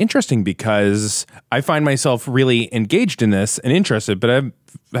was very interesting because I find myself really engaged in this and interested, but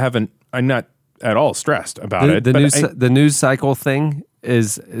I'm not at all stressed about it. The news cycle thing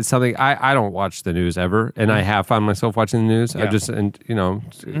is something I don't watch the news ever, and I have found myself watching the news. Yeah.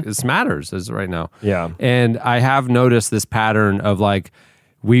 This matters as right now. Yeah. And I have noticed this pattern of like,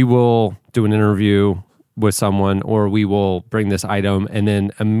 we will do an interview with someone, or we will bring this item, and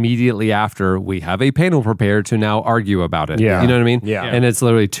then immediately after we have a panel prepared to now argue about it. Yeah. You know what I mean? Yeah. And it's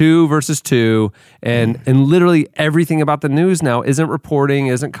literally 2 versus 2, and literally everything about the news now isn't reporting,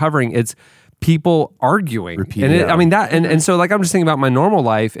 isn't covering. It's people arguing. And so like I'm just thinking about my normal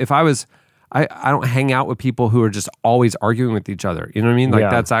life. If I was I don't hang out with people who are just always arguing with each other. You know what I mean? Like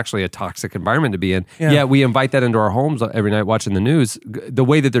that's actually a toxic environment to be in. Yeah, we invite that into our homes every night watching the news, the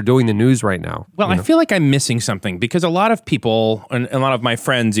way that they're doing the news right now. Well, I feel like I'm missing something because a lot of people and a lot of my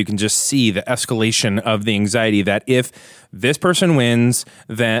friends, you can just see the escalation of the anxiety that if this person wins,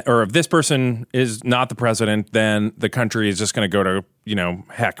 or if this person is not the president, then the country is just going to go to,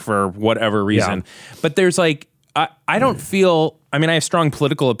 heck for whatever reason. Yeah. But there's like, I don't feel, I have strong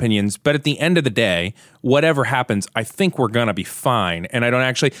political opinions, but at the end of the day, whatever happens, I think we're going to be fine. And I don't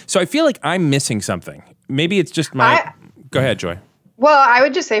actually, so I feel like I'm missing something. Maybe it's just go ahead, Joy. Well, I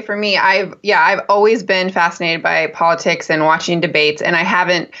would just say for me, I've always been fascinated by politics and watching debates, and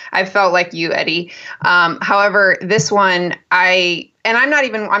I've felt like you, Eddie. However, this one, I'm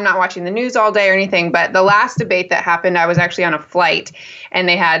not watching the news all day or anything, but the last debate that happened, I was actually on a flight and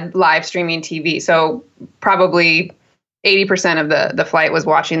they had live streaming TV. So probably 80% of the flight was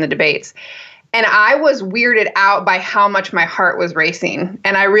watching the debates. And I was weirded out by how much my heart was racing.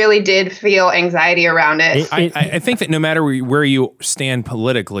 And I really did feel anxiety around it. I think that no matter where you stand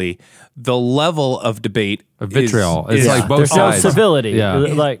politically, the level of debate vitriol is like both there's sides. no civility.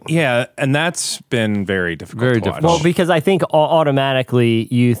 Yeah. And that's been very difficult to watch. Well, because I think automatically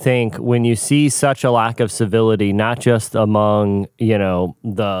you think when you see such a lack of civility, not just among,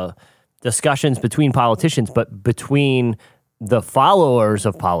 the discussions between politicians, but between the followers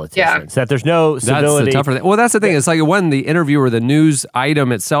of politicians, that there's no civility. That's the tougher thing. Well, that's the thing. It's like it wasn't the interview or the news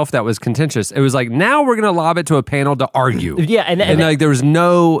item itself that was contentious. It was like, now we're going to lob it to a panel to argue. Yeah. And like there was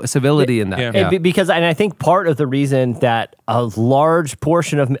no civility in that. Yeah. Because I think part of the reason that a large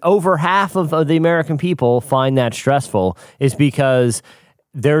portion of, over half of the American people find that stressful is because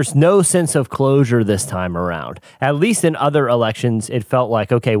there's no sense of closure this time around. At least in other elections, it felt like,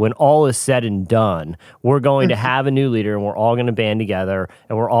 okay, when all is said and done, we're going to have a new leader and we're all going to band together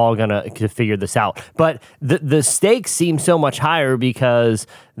and we're all going to figure this out. But the stakes seem so much higher because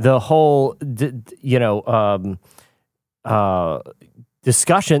the whole,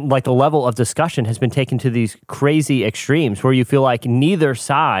 discussion, like the level of discussion has been taken to these crazy extremes where you feel like neither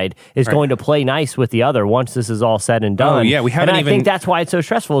side is going to play nice with the other once this is all said and done. Oh, yeah, we haven't I think that's why it's so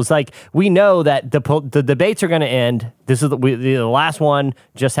stressful. It's like we know that the debates are going to end. This is the last one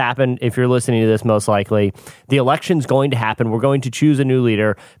just happened. If you're listening to this, most likely the election's going to happen. We're going to choose a new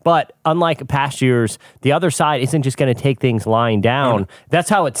leader, but unlike past years, the other side isn't just going to take things lying down. That's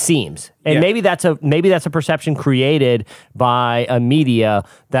how it seems. And maybe that's a perception created by a media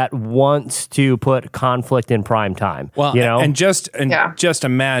that wants to put conflict in prime time. Well, just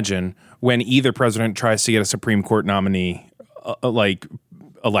imagine when either president tries to get a Supreme Court nominee like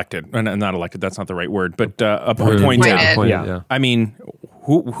elected, not elected. That's not the right word, but appointed. Yeah. I mean,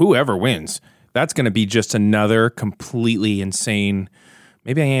 whoever wins, that's going to be just another completely insane.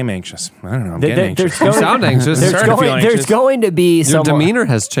 Maybe I am anxious. I don't know. I'm getting anxious. You sound anxious. There's going to be your some demeanor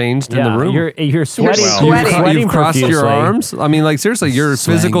has changed in the room. You're sweating. You've crossed your arms. I mean, like seriously, your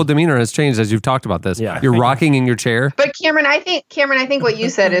Swaying. physical demeanor has changed as you've talked about this. Yeah. You're rocking in your chair. But Cameron, I think what you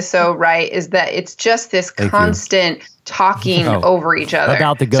said is so right. Is that it's just this constant talking over each other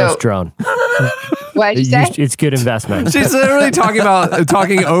about the ghost drone. What did you say? It's good investment. She's literally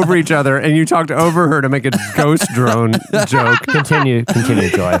talking over each other, and you talked over her to make a ghost drone joke. Continue,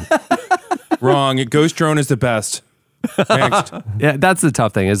 Joy. Wrong. A ghost drone is the best. Next. Yeah, that's the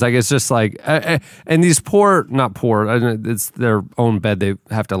tough thing. Is like it's just like, and these not poor. It's their own bed; they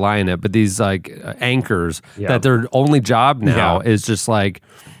have to lie in it. But these like anchors that their only job now is just like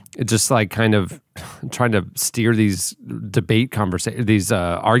kind of trying to steer these debate conversations, these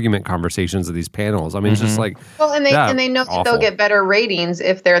argument conversations of these panels. I mean, it's just like and they know that they'll get better ratings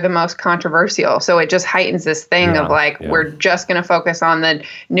if they're the most controversial. So it just heightens this thing of like we're just going to focus on the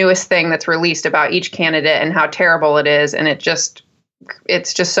newest thing that's released about each candidate and how terrible it is, and it's just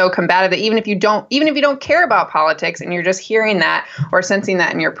so combative that even if you don't care about politics and you're just hearing that or sensing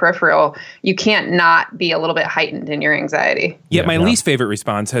that in your peripheral, you can't not be a little bit heightened in your anxiety. Yeah, my least favorite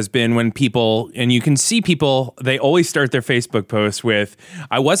response has been when people, and you can see people, they always start their Facebook posts with,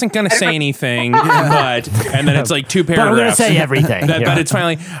 I wasn't going to say anything, but, and then it's like 2 paragraphs. But I'm going to say everything. But it's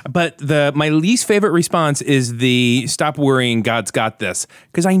finally, but my least favorite response is the stop worrying, God's got this.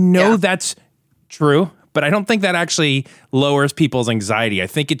 Because I know that's true. But I don't think that actually lowers people's anxiety. I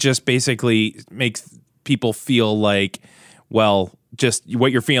think it just basically makes people feel like, well, just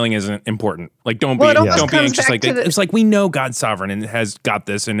what you're feeling isn't important. Like, don't be anxious like that. It's like we know God's sovereign and has got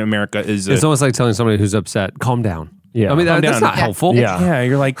this, and America is. It's almost like telling somebody who's upset, calm down. Yeah, I mean that's not helpful. Yeah,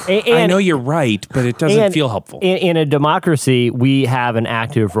 you're like, I know you're right, but it doesn't feel helpful. In a democracy, we have an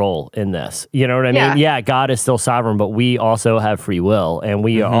active role in this. You know what I mean? Yeah, God is still sovereign, but we also have free will, and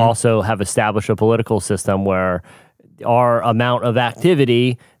we also have established a political system where our amount of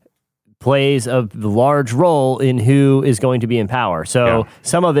activity plays a large role in who is going to be in power. So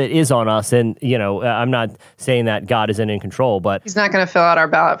some of it is on us, and I'm not saying that God isn't in control, but he's not going to fill out our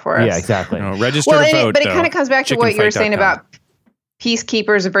ballot for us. Yeah, exactly. No, register to vote. But it kind of comes back to what you were saying about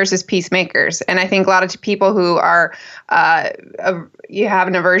peacekeepers versus peacemakers, and I think a lot of people who are you have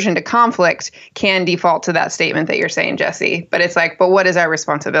an aversion to conflict can default to that statement that you're saying, Jesse. But it's like, but what is our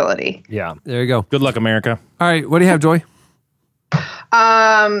responsibility? Yeah, there you go. Good luck, America. All right, what do you have, Joy?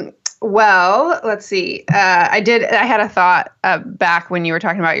 Well, let's see. I had a thought back when you were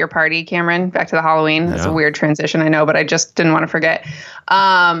talking about your party, Cameron, back to the Halloween. That's a weird transition, I know, but I just didn't want to forget.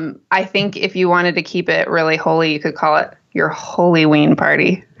 I think if you wanted to keep it really holy, you could call it your Hollyween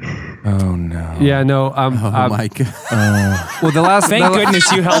party. Oh no! Yeah, no. Oh my God! Well, the last. Thank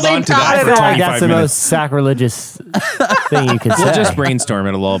goodness you held on to that for 25 That's the minutes. most sacrilegious thing you could say. We'll just brainstorm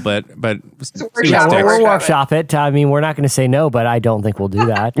it a little bit, but we'll workshop it. I mean, we're not going to say no, but I don't think we'll do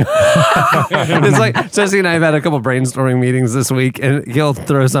that. It's like Jesse and I have had a couple brainstorming meetings this week, and he'll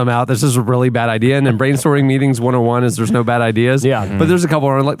throw some out. That's just a really bad idea. And in brainstorming meetings 101 is there's no bad ideas. Yeah. But there's a couple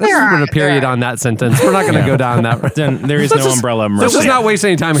where I'm like, let's just put a period on that sentence. We're not going to go down that. Then there is no umbrella mercy. Let's just not waste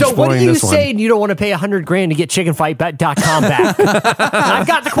any time So exploring what are you this one. saying? You don't want to pay $100,000 to get chickenfight.com back? I've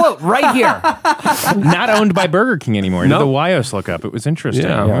got the quote right here. Not owned by Burger King anymore. Nope. Did the Wyos look up? It was interesting.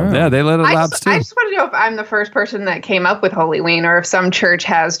 Yeah, they let it lapse too. I just want to know if I'm the first person that came up with Hollyween, or if some church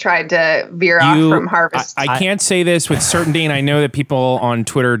has tried to veer off from Harvest. I can't say this with certainty, and I know that people on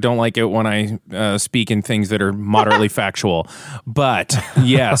Twitter don't like it when I speak in things that are moderately factual. But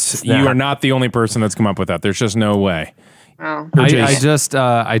yes, you are not the only person that's come up with that. There's just no way. Oh. I just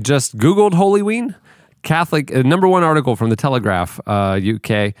Googled Hollyween. Catholic #1 article from the Telegraph,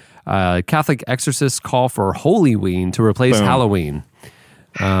 UK. Catholic exorcists call for Hollyween to replace Halloween.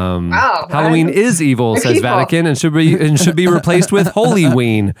 Wow, Halloween is evil, says evil. Vatican, and should be replaced with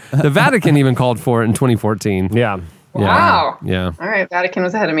Hollyween. The Vatican even called for it in 2014. Yeah. Wow. Yeah. All right. Vatican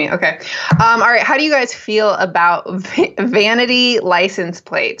was ahead of me. Okay. All right. How do you guys feel about vanity license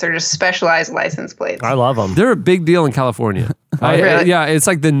plates or just specialized license plates? I love them. They're a big deal in California. Really? Yeah, it's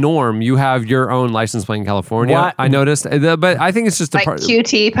like the norm. You have your own license plate in California. What? I noticed, but I think it's just a Like part.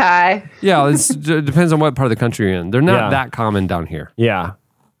 QT pie. Yeah, it depends on what part of the country you're in. They're not that common down here. Yeah.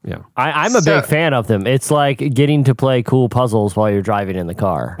 Yeah. I'm a big fan of them. It's like getting to play cool puzzles while you're driving in the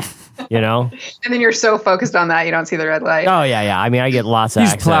car. you know? And then you're so focused on that, you don't see the red light. Oh, yeah. I mean, I get lots of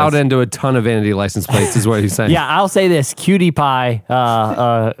He's access. plowed into a ton of vanity license plates, is what he's saying. Yeah, I'll say this. Cutie Pie.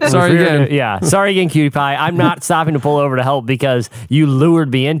 Sorry again. Yeah, sorry again, Cutie Pie. I'm not stopping to pull over to help because you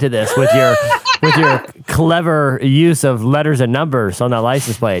lured me into this with your clever use of letters and numbers on that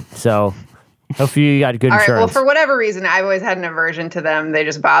license plate. So hopefully you got good All right. insurance. Well, for whatever reason, I've always had an aversion to them. They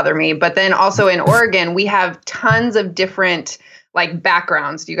just bother me. But then also in Oregon, we have tons of different like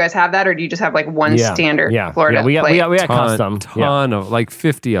backgrounds. Do you guys have that, or do you just have like one standard Florida we plate? got custom. Ton of like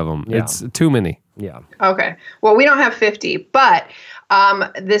 50 of them. Yeah. It's too many. Yeah. Okay. Well, we don't have 50, but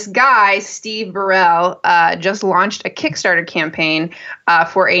this guy, Steve Burrell, just launched a Kickstarter campaign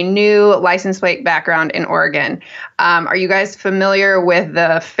for a new license plate background in Oregon. Are you guys familiar with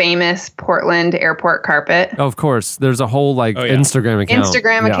the famous Portland airport carpet? Of course. There's a whole Instagram account.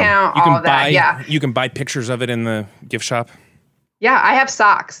 Instagram account, all of that. Yeah. You can buy pictures of it in the gift shop. Yeah, I have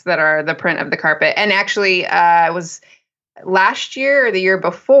socks that are the print of the carpet. And actually, it was last year or the year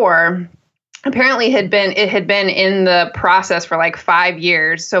before. Apparently it had been in the process for like 5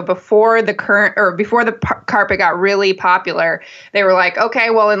 years. So before the carpet got really popular, they were like, okay,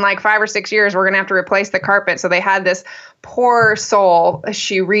 well, in like 5 or 6 years, we're going to have to replace the carpet. So they had this poor soul.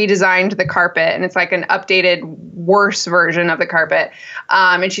 She redesigned the carpet, and it's like an updated, worse version of the carpet.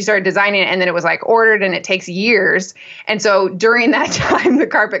 And she started designing it, and then it was like ordered, and it takes years. And so during that time, the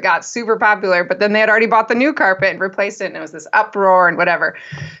carpet got super popular, but then they had already bought the new carpet and replaced it, and it was this uproar and whatever.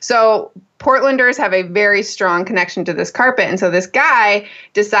 So Portlanders have a very strong connection to this carpet. And so this guy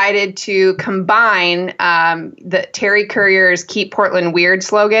decided to combine the Terry Courier's Keep Portland Weird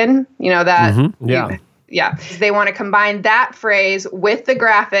slogan. You know that? Mm-hmm. Yeah. Yeah. They want to combine that phrase with the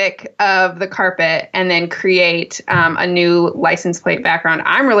graphic of the carpet and then create a new license plate background.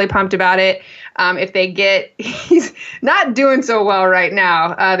 I'm really pumped about it. If they get, he's not doing so well right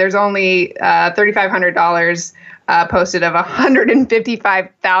now. There's only $3,500 posted of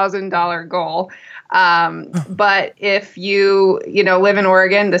 $155,000 goal. But if you live in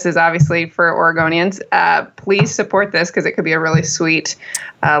Oregon, this is obviously for Oregonians, please support this because it could be a really sweet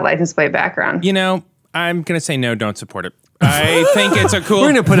license plate background. I'm going to say no, don't support it. I think it's a cool...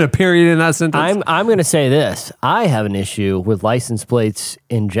 We're going to put a period in that sentence. I'm going to say this. I have an issue with license plates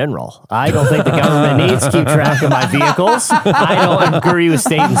in general. I don't think the government needs to keep track of my vehicles. I don't agree with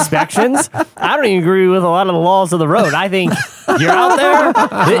state inspections. I don't even agree with a lot of the laws of the road. I think you're out there.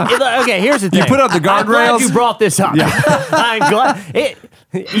 Okay, here's the thing. You put up the guardrails. I'm glad you brought this up. Yeah. I'm glad.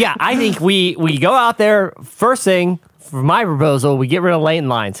 I think we go out there first thing. For my proposal, we get rid of lane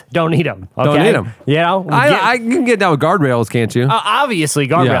lines. Don't need them. Okay? Don't need them. I can get down with guardrails, can't you? Obviously,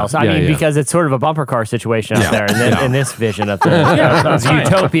 guardrails. I mean, because it's sort of a bumper car situation out there in this vision of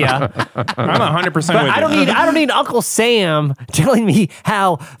utopia. I'm 100% with you. I don't need Uncle Sam telling me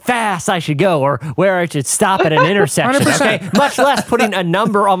how fast I should go or where I should stop at an intersection. 100%. Okay, much less putting a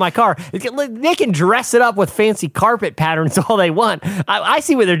number on my car. They can dress it up with fancy carpet patterns all they want. I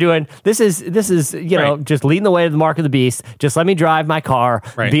see what they're doing. This is just leading the way to the mark of the beast. Just let me drive my car,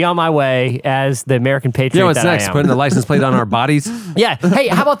 be on my way as the American patriot. You know what's next? Putting the license plate on our bodies. Yeah. Hey,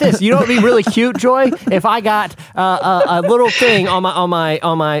 how about this? You know what would be really cute, Joy? If I got a little thing on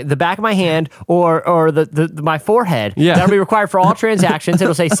the back of my hand or my forehead. Yeah. That'll be required for all transactions.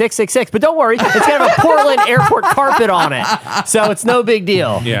 It'll say 666. But don't worry, it's got a Portland airport carpet on it, so it's no big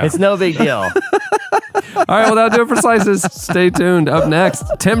deal. Yeah. It's no big deal. All right, well, that'll do it for Slices. Stay tuned. Up next,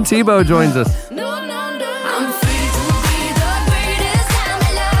 Tim Tebow joins us.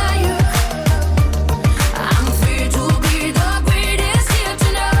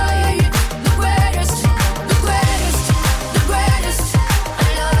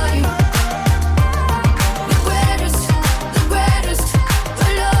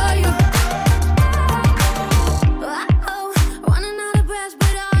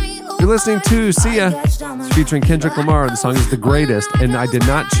 You're listening to Sia. It's featuring Kendrick Lamar. The song is The Greatest, and I did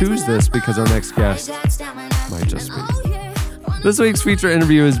not choose this because our next guest might just be. This week's feature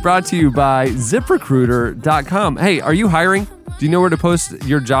interview is brought to you by ZipRecruiter.com. Hey, are you hiring? Do you know where to post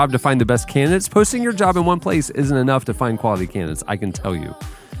your job to find the best candidates? Posting your job in one place isn't enough to find quality candidates, I can tell you.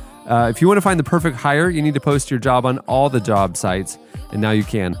 If you want to find the perfect hire, you need to post your job on all the job sites, and now you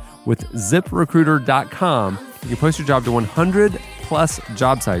can. With ZipRecruiter.com, you can post your job to 100 plus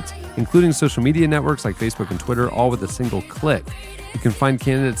job sites, including social media networks like Facebook and Twitter, all with a single click. You can find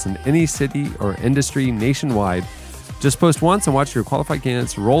candidates in any city or industry nationwide. Just post once and watch your qualified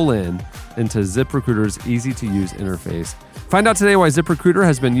candidates roll into ZipRecruiter's easy-to-use interface. Find out today why ZipRecruiter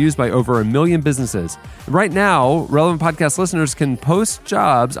has been used by over 1 million businesses. Right now, Relevant Podcast listeners can post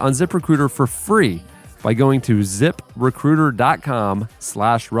jobs on ZipRecruiter for free. by going to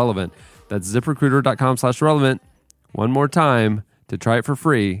ziprecruiter.com/relevant. That's ziprecruiter.com/relevant. One more time, to try it for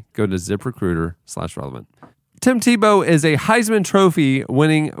free, go to ziprecruiter/relevant. Tim Tebow is a Heisman Trophy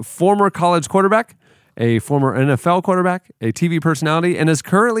winning former college quarterback, a former NFL quarterback, a TV personality, and is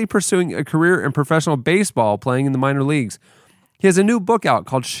currently pursuing a career in professional baseball playing in the minor leagues. He has a new book out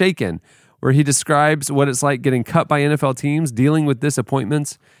called Shaken, where he describes what it's like getting cut by NFL teams, dealing with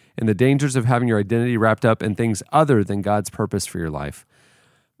disappointments, and the dangers of having your identity wrapped up in things other than God's purpose for your life.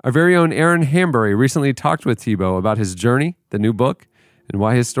 Our very own Aaron Hambury recently talked with Tebow about his journey, the new book, and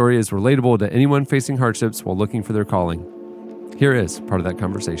why his story is relatable to anyone facing hardships while looking for their calling. Here is part of that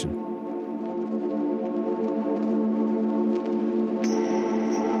conversation.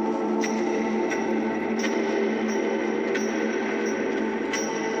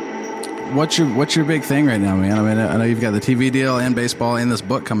 What's your big thing right now, man? I mean, I know you've got the TV deal and baseball and this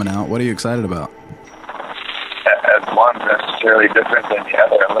book coming out. What are you excited about? As one necessarily different than the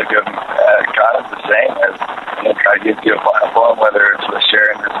other. I look at God as the same as God gives you a platform, whether it's with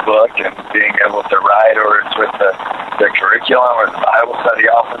sharing this book and being able to write, or it's with the curriculum or the Bible study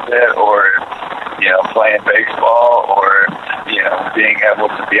off of it, or playing baseball, or being able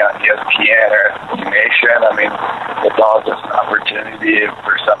to be on ESPN or SB Nation. I mean, it's all just an opportunity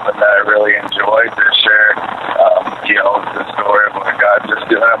for something that I really enjoy to share, the story of what God's just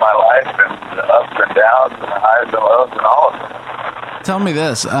doing in my life, and the ups and downs and the highs and lows and all of it. Tell me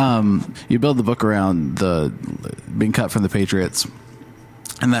this. You build the book around the being cut from the Patriots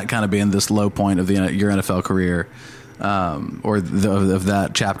and that kind of being this low point of your NFL career, or of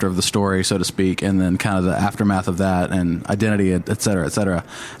that chapter of the story, so to speak, and then kind of the aftermath of that and identity, et cetera, et cetera.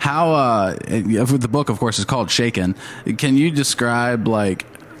 How, the book, of course, is called Shaken. Can you describe,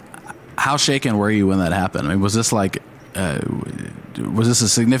 how shaken were you when that happened? I mean, was this a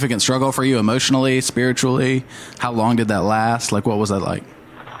significant struggle for you emotionally, spiritually? How long did that last? What was that like?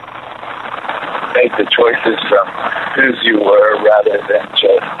 Make the choices from whose you were rather than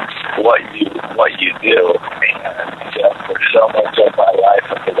just what you do. And for so much of my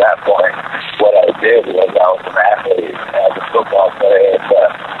life up to that point, what I did was I was an athlete as a football player. But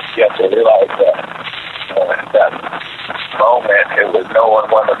you have to realize that at that moment, it was no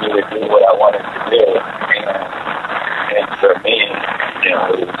one wanted me to do what I wanted to do. And for me, it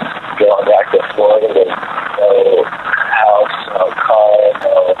was going back to Florida with no house, no car,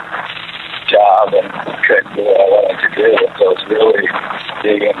 no job, and couldn't do what I wanted to do. And so it's really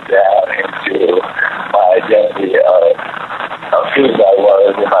digging down into my identity of who I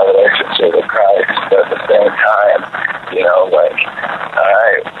was in my relationship with Christ. But at the same time, all right,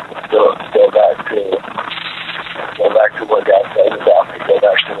 still back to what God says about me, go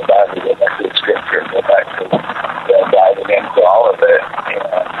back to the Bible, go back to the Scripture, go back to diving into all of it,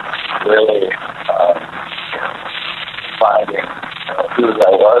 and really finding who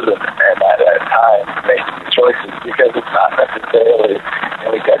I was, and at that time making the choices, because it's not necessarily,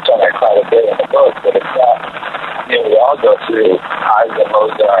 and we touch on it quite a bit in the book, but it's not, we all go through highs and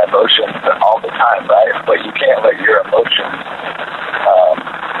lows in our emotions all the time, right? But you can't let your emotions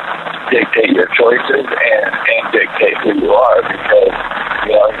dictate your choices and dictate who you are, because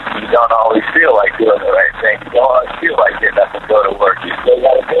you don't always feel like doing the right thing. You don't always feel like getting up and go to work. You still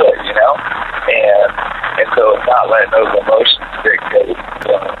got to do it, and so it's not letting those emotions dictate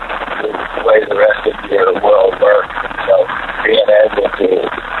the way the rest of your world works. And so being able to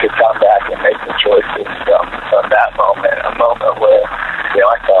come back and make the choices from that moment, a moment where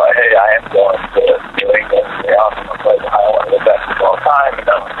I thought, hey, I am going to New England, I'm going to play behind one of the best of all time, and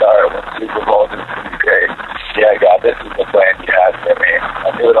I'm going to start with Super Bowls. It's going to be great. Yeah, God, this is the plan you had for me. I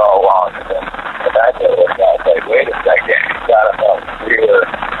knew it all along. And then when that didn't work out, I was like, wait a second. God, I thought we were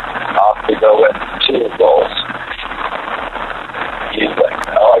off to go win Super Bowls. He's like,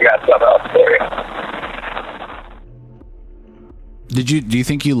 oh, I got something else for you. Do you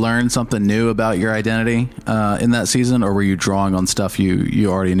think you learned something new about your identity in that season, or were you drawing on stuff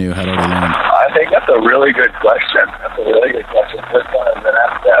you already knew, had already learned? I think that's a really good question. This one has been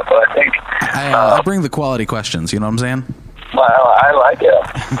asked that, but I think I bring the quality questions. You know what I'm saying? Well, I like it.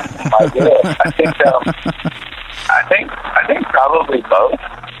 I do. I think probably both.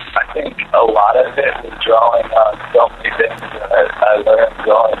 I think a lot of it is drawing on so many things that I learned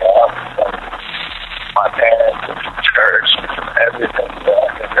growing up from my parents and from church and from everything. So I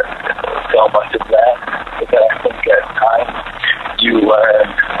think there's so much of that. But then I think at times you learn,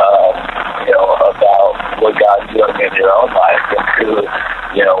 about what God's doing in your own life and who,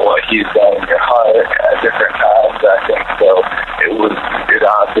 what He's done in your heart at different times. I think so. It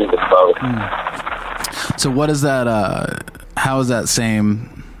honestly was both. So what is that? How is that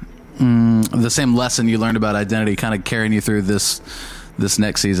same? the same lesson you learned about identity kind of carrying you through this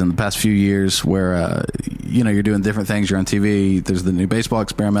next season, the past few years, where you're doing different things. You're on TV. There's the new baseball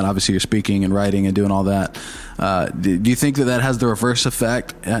experiment. Obviously, you're speaking and writing and doing all that. Do you think that has the reverse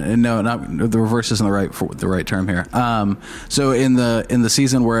effect? No, not the reverse isn't the right term here. So in the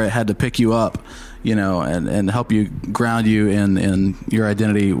season where it had to pick you up, and help you ground you in your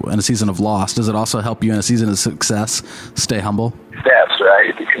identity in a season of loss, does it also help you in a season of success stay humble? That's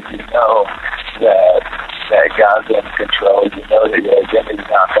right, because you know that God's in control. You know that your identity is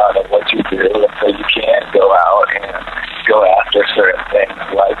not found in what you do, and so you can't go out and go after certain things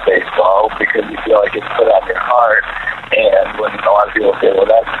like baseball because you feel like it's put on your heart. And when a lot of people say, well,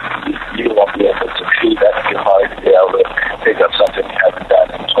 you won't be able to succeed, that's too hard to be able to pick up something you haven't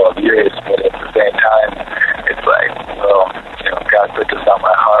done in 12 years. But at the same time, it's like, well, God put this on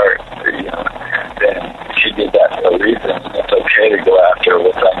my heart, then He did that for a reason. And it's okay to go after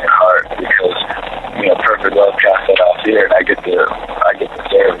what's on your heart because, perfect love casts that off fear, and I get to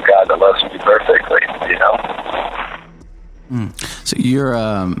serve a God that loves me perfectly, So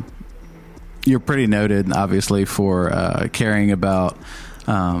you're pretty noted, obviously, for caring about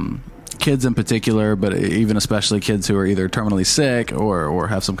kids in particular, but even especially kids who are either terminally sick or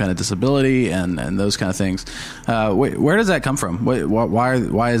have some kind of disability and those kind of things. Where does that come from?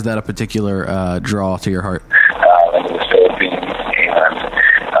 Why is that a particular draw to your heart? In the Philippines,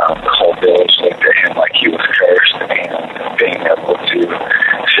 and the whole village looked at him like he was cursed, and being able to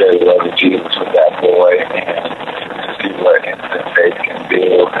share the love of Jesus with that boy and to see what instant faith can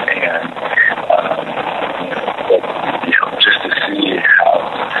do, and just to see how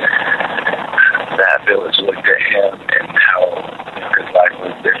that village looked at him and how his life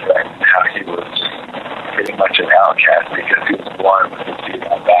was different, how he was pretty much an outcast because he was born with his feet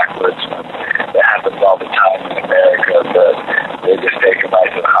on backwards. That happens all the time in America, but they just take him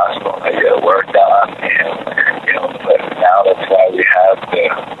right to the hospital and they get it worked on. And, but now that's why we have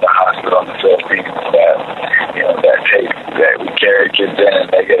the hospital in the Philippines that we carry kids in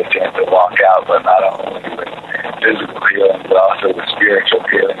and they get a chance to walk out, but not only with physical healing, but also with spiritual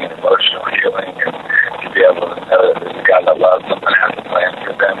healing and emotional healing, and to be able to know that there's a God that loves them and has a plan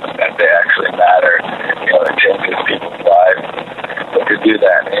for them and that they actually matter, it changes people's lives. But to do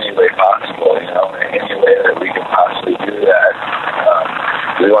that in any way possible, in any way that we can possibly do that,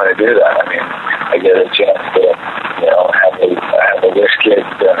 we want to do that. I mean, I get a chance to, have a wish kid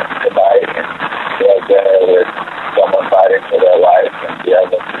tonight and have dinner with someone fighting for their life and be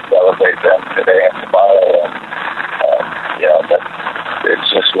able to celebrate them today and tomorrow. And it's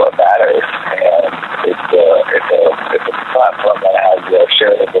just what matters. And it's a platform that has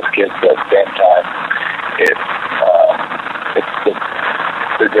shared it with kids, but at the same time, it's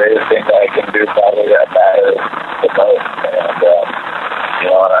the greatest thing that I can do, probably, that matters the most. And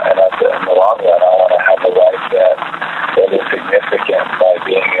in the long run, I want to have a life that is significant by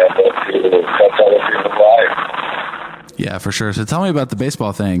being able to touch other people's lives. Yeah, for sure. So tell me about the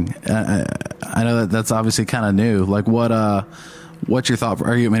baseball thing. I know that's obviously kind of new. Like, what's your thought?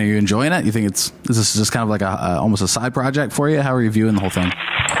 Are you enjoying it? You think is this just kind of like almost a side project for you? How are you viewing the whole thing?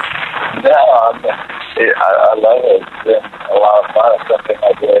 No, I love it. It's been a lot of fun. It's something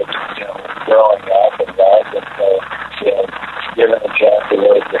I did, growing up and life, and so, given a chance to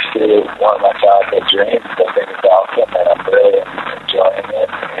really pursue one of my childhood dreams, I think it's awesome, and I'm really enjoying it.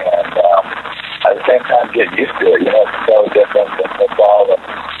 And at the same time, get used to it. It's so different than football and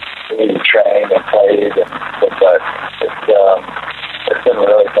we trained and played, but it's been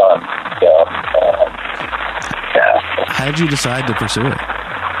really fun. So, yeah. How did you decide to pursue it?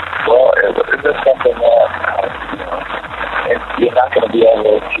 Well, it's just something that you're not going to be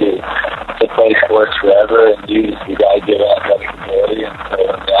able to play sports forever, and you got to give athletic ability. And so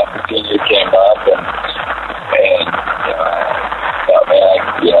when the opportunity came up, and I thought,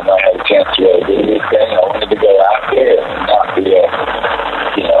 man, I might have a chance to really do this thing. I wanted to go after it and not be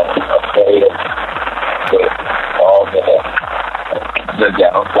afraid of all the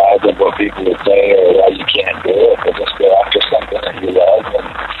downsides of what people would say or why you can't do it, but just go after something that you love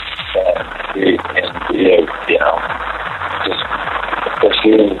just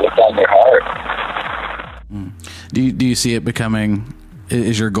pursue what's on your heart. Do you see it becoming?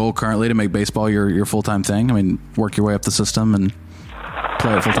 Is your goal currently to make baseball your full-time thing? I mean, work your way up the system and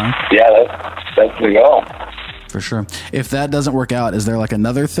play it full-time? Yeah, that's the goal. For sure. If that doesn't work out, is there like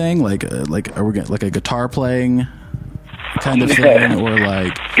another thing? Like are we like a guitar playing kind of thing, or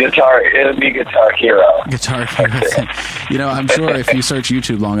like guitar? It'll be Guitar Hero. Guitar Hero thing. I'm sure if you search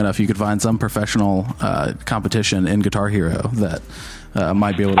YouTube long enough, you could find some professional competition in Guitar Hero that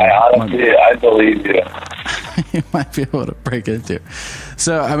might be able to. I believe you. you might be able to break into.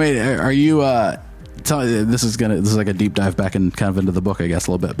 So, I mean, are you? This is like a deep dive back and kind of into the book, I guess,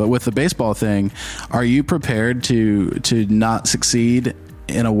 a little bit. But with the baseball thing, are you prepared to not succeed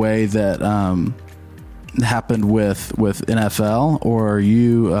in a way that happened with NFL, or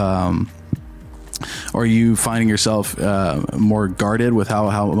are you finding yourself more guarded with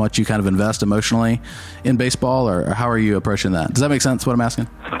how much you kind of invest emotionally in baseball, or how are you approaching that? Does that make sense, what I'm asking?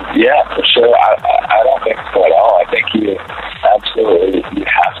 Yeah, for sure. I don't think so at all. I think you have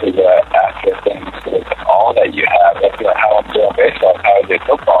to go after things with all that you have. That's how I'm doing baseball, how I do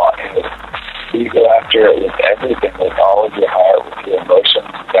football. And you go after it with everything, with all of your heart, with your emotions,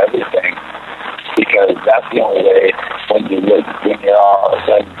 with everything. Because that's the only way when you're all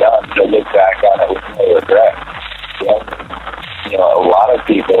said and done to look back on it with no regret. You know, a lot of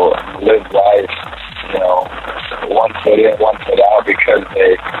people live life, one foot in, one foot out because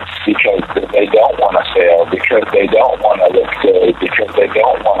they don't want to fail, because they don't want to look good, because they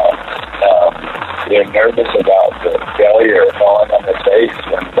don't want to. They're nervous about the failure falling on their face,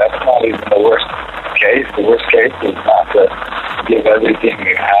 and that's not even the worst case. The worst case is not to give everything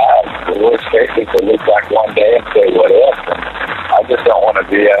you have. The worst case is to look back one day and say, what if? And I just don't want to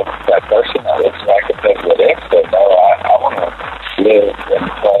be that person that looks back and says, what if? But no, I want to live and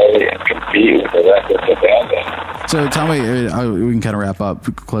play and compete with the rest of the abandon. So tell me, we can kind of wrap up,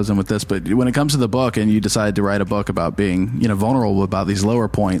 closing with this, but when it comes to the book and you decide to write a book about being, vulnerable about these lower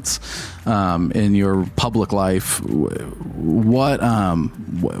points in your public life, what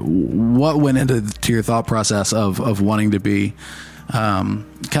went into your thought process of wanting to be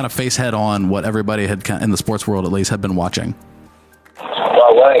kind of face head on what everybody had in the sports world at least had been watching?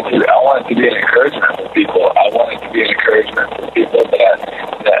 Well, I wanted to be an encouragement for people. I wanted to be an encouragement for people that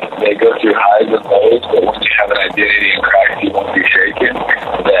they go through highs and lows, but when you have an identity in Christ, you won't be shaken.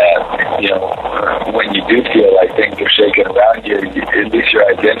 That, when you do feel like things are shaking around you, at least your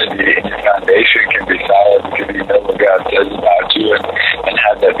identity and your foundation can be solid because you know what God says about you, and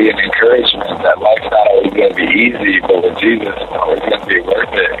have that be an encouragement that life's not always going to be easy, but with Jesus, it's always going to be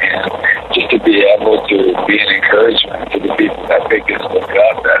worth it. And just to be able to be an encouragement to the people that pick this book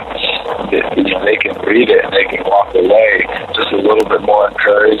up, that they can read it and they can walk away just a little bit more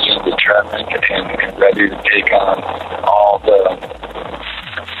encouraged and determined and ready to take on all the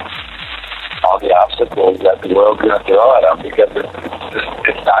obstacles that the world's going to throw at them, because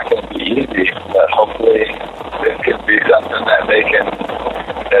it's not going to be easy. But hopefully, this can be something that they can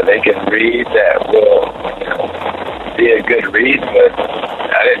read that will be a good read. But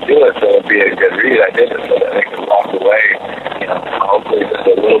I didn't do it so it would be a good read. I did it so that they could walk away, hopefully just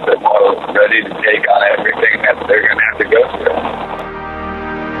a little bit more ready to take on everything that they're going to have to go through.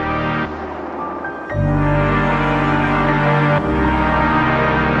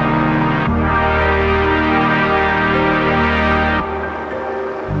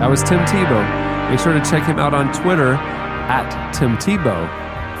 That was Tim Tebow. Make sure to check him out on Twitter at Tim Tebow.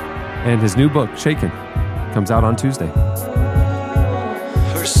 And his new book, Shaken, comes out on Tuesday.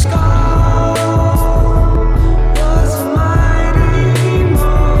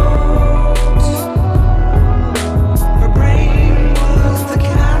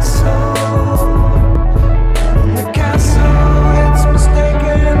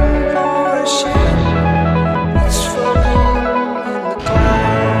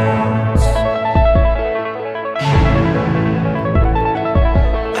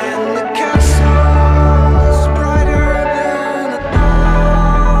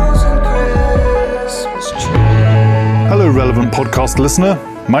 Relevant podcast listener,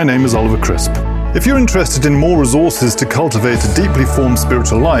 my name is Oliver Crisp. If you're interested in more resources to cultivate a deeply formed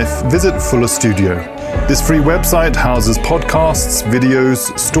spiritual life, visit Fuller Studio. This free website houses podcasts,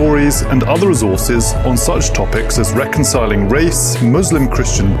 videos, stories, and other resources on such topics as reconciling race,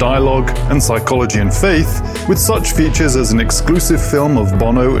 Muslim-Christian dialogue, and psychology and faith, with such features as an exclusive film of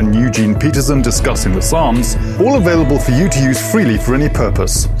Bono and Eugene Peterson discussing the Psalms, all available for you to use freely for any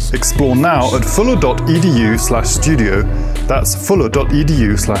purpose. Explore now at fuller.edu/studio. That's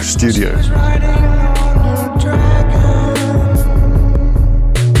fuller.edu/studio.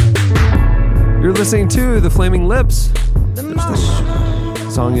 You're listening to The Flaming Lips. The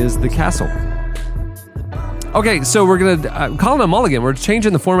song is The Castle. Okay, so we're going to call it a mulligan. We're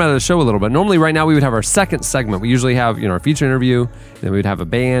changing the format of the show a little bit. Normally, right now, we would have our second segment. We usually have, our feature interview, then we would have a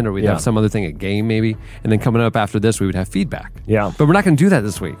band, or we'd have some other thing, a game maybe. And then coming up after this, we would have feedback. Yeah. But we're not going to do that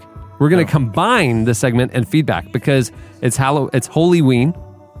this week. We're going to combine the segment and feedback because it's Halloween.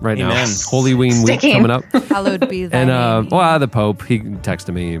 right Amen. now. Holy Week Sticking. coming up. Hallowed be thy And name. the Pope, he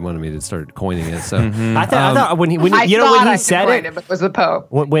texted me, he wanted me to start coining it. So I thought when he I you know thought when I he could said coin it but it was the Pope.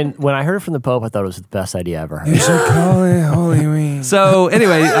 when I heard it from the Pope, I thought it was the best idea I ever heard. You should call it Holy Week. So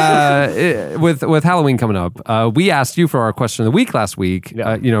anyway, with Halloween coming up, we asked you for our question of the week last week.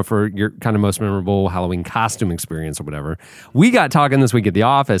 For your kind of most memorable Halloween costume experience or whatever. We got talking this week at the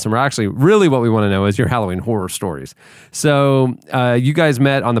office, and we're actually really what we want to know is your Halloween horror stories. So you guys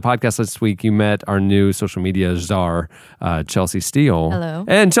met on the podcast this week. You met our new social media czar, Chelsea Steele. Hello.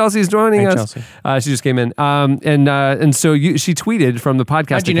 And Chelsea's joining us. Chelsea. She just came in, and so she tweeted from the podcast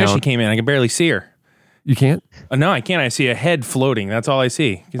How'd you know account. she came in? I can barely see her. You can't? No, I can't. I see a head floating. That's all I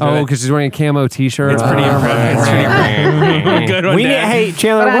see. Oh, because she's wearing a camo T-shirt. It's pretty impressive. Good one, Dad. Hey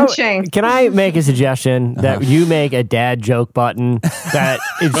Chandler, Ba-dum-ching. can I make a suggestion that you make a dad joke button that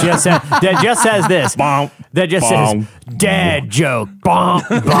just says this? That just says dad joke. Bonk,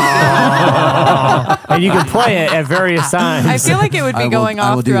 bonk. And you can play it at various times. I feel like it would be going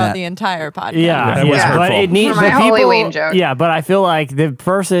I will off do throughout that. the entire podcast. Yeah, was hurtful. but it needs For my but Holy Wayne joke. Yeah, but I feel like the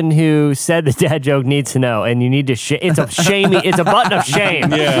person who said the dad joke needs to know, and you need to. It's a shamey. It's a button of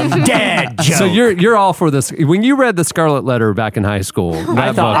shame. Yeah. Dad joke. So you're all for this. When you read the Scarlet Letter back in high school,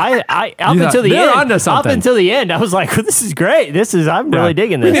 I thought up You until thought, the "They're end. onto Up something." until the end, I was like, "This is great. I'm really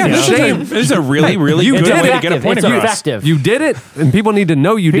digging this." Yeah, you know? shame. This is a really, really You good did way it. to get a point It's across. effective. You did it, and people need to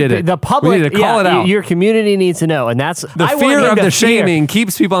know you did it. The public, we need to call it out. Your community needs to know, and that's The I want fear him of to the fear. shaming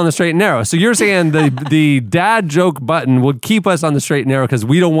keeps people on the straight and narrow. So you're saying the dad joke button would keep us on the straight and narrow because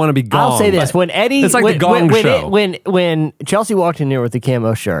we don't want to be gone. I'll say this: when Eddie, It's like when, the Gong when, Show. when Chelsea walked in there with the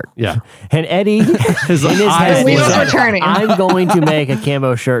camo shirt, Yeah. and Eddie in his eyes head, The wheels was were like, turning. I'm going to make a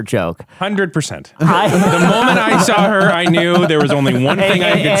camo shirt joke. 100%. The moment I saw her, I knew there was only one thing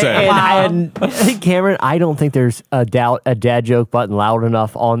I could say. And Cameron, I don't think there's a dad joke button loud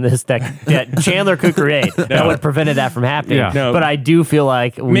enough on this that Chandler could create that would have prevented that from happening. Yeah. No. But I do feel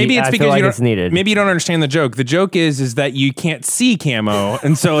like Maybe it's I because feel like you don't, it's needed. Maybe you don't understand the joke. The joke is that you can't see camo,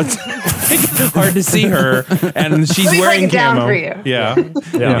 and so it's hard to see her, and she's Let me break wearing it down camo. for you. Yeah.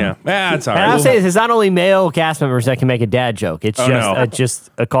 That's all And right. I'll say this: it's not only male cast members that can make a dad joke. It's just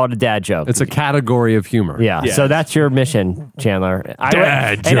called a dad joke. It's a category of humor. Yeah. Yeah. So that's your mission, Chandler.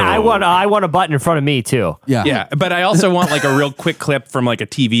 Dad and I joke. want a button in front of me too. Yeah, but I also want like a real quick clip from like a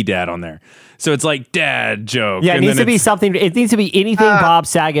TV dad on there. So it's like dad joke. Yeah, it and needs then to be it's- something. It needs to be anything Bob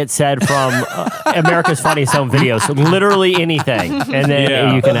Saget said from America's Funniest Home Videos. So literally anything, and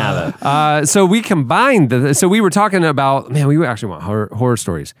then you can have it. So we combined so we were talking about, man, we actually want horror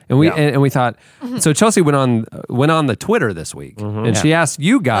stories, and we thought. So Chelsea went on the Twitter this week, and she asked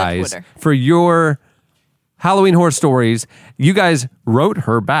you guys Twitter. for your Halloween horror stories. You guys wrote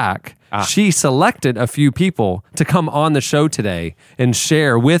her back. She selected a few people to come on the show today and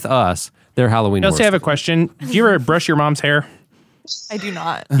share with us their Halloween horror Chelsea, I have a question. Do you ever brush your mom's hair? I do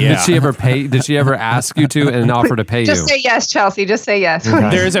not. Did she ever pay? Did she ever ask you to and offer to pay Just you? say yes, Chelsea. Just say yes.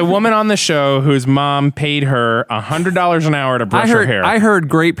 There's a woman on the show whose mom paid her $100 an hour to brush her hair. I heard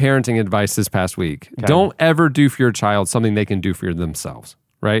great parenting advice this past week. Don't ever do for your child something they can do for themselves,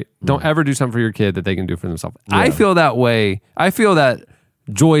 right? Don't ever do something for your kid that they can do for themselves. I feel that way. I feel that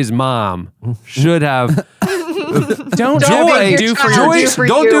Joy's mom should have. Don't Joy, do for Joy, your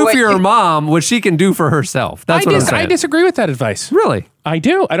don't do for your mom what she can do for herself. That's what I'm saying. I disagree with that advice. Really? I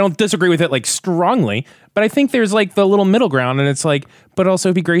do. I don't disagree with it like strongly, but I think there's like the little middle ground, and it's like, but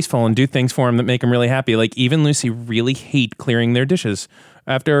also be graceful and do things for him that make him really happy. Like even Lucy really hate clearing their dishes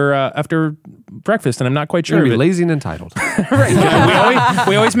after breakfast, and I'm not quite sure. You're of it. lazy and entitled. Right.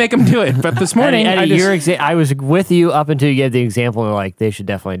 We always make them do it, but this morning Eddie, I was with you up until you gave the example, and like they should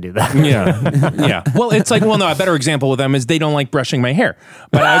definitely do that. Yeah. Well, it's like, a better example with them is they don't like brushing my hair,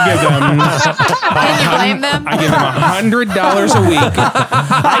 but I give them. Can you blame them? I give them $100 a week.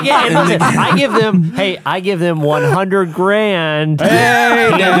 I give them 100 grand.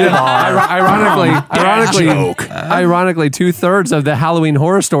 Hey, ironically, 2/3 of the Halloween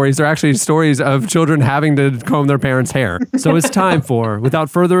horror stories are actually stories of children having to comb their parents' hair. So it's time for, without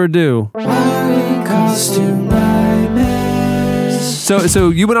further ado. So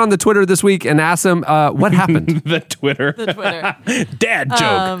you went on the Twitter this week and asked them what happened. The Twitter. Dad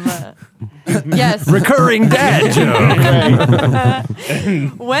joke. Yes. Recurring dad joke.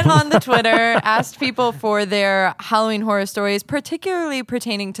 Went on the Twitter, asked people for their Halloween horror stories, particularly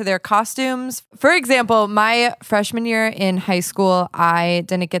pertaining to their costumes. For example, my freshman year in high school, I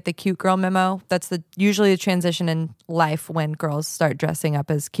didn't get the cute girl memo. That's usually the transition in life when girls start dressing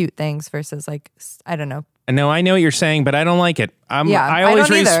up as cute things versus like, I don't know, No, I know what you're saying, but I don't like it. I always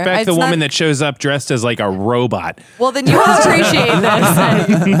don't either. respect the It's woman not- that shows up dressed as like a robot. Well, then you will appreciate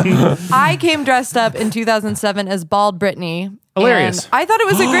this. I came dressed up in 2007 as Bald Britney. Hilarious. And I thought it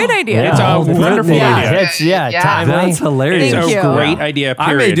was a great idea. It's a wonderful idea. Timely. That's hilarious. It's Thank a you. great idea, I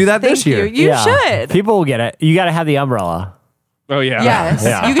period. may do that this Thank year. you. You should. People will get it. You got to have the umbrella. Oh, yeah. Yes.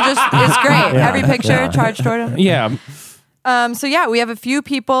 Yeah. You could just, it's great. Yeah. Every picture, Yeah. charge toward them. Yeah. So yeah, we have a few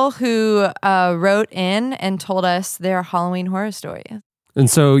people who wrote in and told us their Halloween horror story. And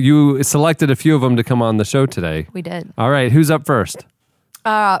so you selected a few of them to come on the show today. We did. All right, who's up first?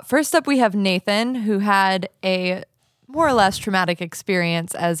 First up, we have Nathan, who had a more or less traumatic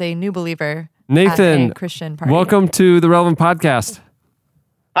experience as a new believer Nathan, at a Christian party. welcome to the Relevant Podcast.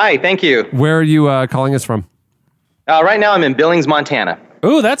 Hi, thank you. Where are you calling us from? Right now I'm in Billings, Montana.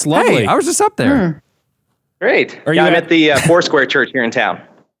 Oh, that's lovely. Hey, I was just up there. Great. Are you I'm at- at the Foursquare Church here in town.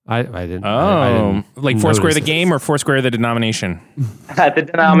 I didn't. Oh, I didn't like Foursquare notice the this. game or Foursquare the denomination? The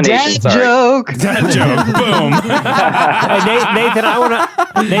denomination. Dad sorry. joke. That joke. Boom. Hey, Nathan, I want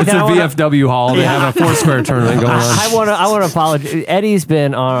to. It's a VFW hall. They have a Foursquare tournament going on. I want to apologize. Eddie's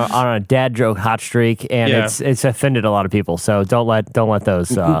been on a dad joke hot streak, and Yeah. it's offended a lot of people. So don't let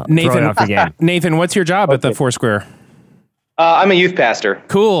those throw you Nathan, off your game. Nathan, what's your job at the Foursquare? I'm a youth pastor.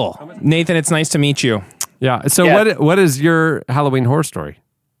 Cool. Nathan, it's nice to meet you. Yeah. So Yeah. what is your Halloween horror story?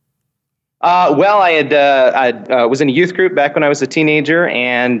 Well, I was in a youth group back when I was a teenager,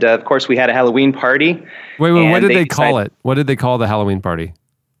 and of course we had a Halloween party. Wait, and what did they call decided- it? What did they call the Halloween party?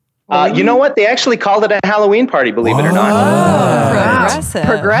 You know what? They actually called it a Halloween party, believe it or not. Progressive.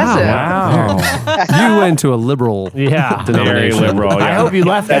 Progressive. Wow. You went to a liberal Yeah. denomination. Very liberal. I Yeah. hope you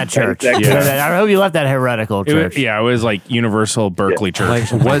left that church. Yeah. I hope you left that heretical It church. was, yeah, it was like Universal Berkeley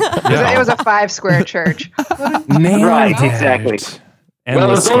Church. Like what? It was a 5-square church. Right, exactly. Well, it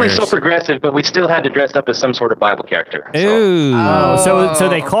Endless was only so squares. progressive, but we still had to dress up as some sort of Bible character. So. Ooh. So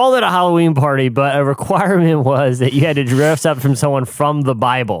they called it a Halloween party, but a requirement was that you had to dress up from someone from the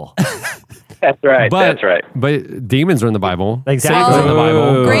Bible. That's right. But, that's right. But demons are in the Bible. Exactly. Satan's in the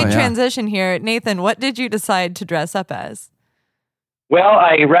Bible. Great yeah. transition here. Nathan, what did you decide to dress up as? Well,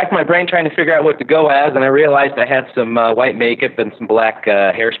 I racked my brain trying to figure out what to go as, and I realized I had some white makeup and some black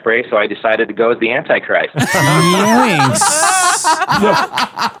hairspray, so I decided to go as the Antichrist. Yikes.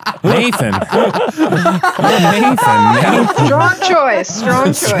 Nathan. Nathan. Strong choice. Strong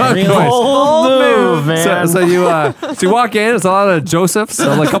choice. Really? Bold move, man. So you walk in. It's a lot of Josephs,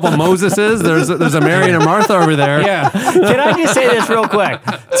 a couple Moseses. There's a Mary and a Martha over there. Yeah. Can I just say this real quick?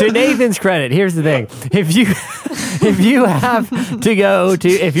 To Nathan's credit, here's the thing: if you have to go to,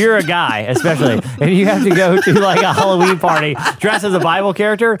 if you're a guy, especially, and you have to go to like a Halloween party dressed as a Bible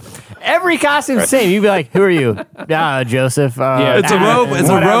character, every costume's the same. You'd be like, "Who are you?" Joseph. Yeah, It's a robe. It's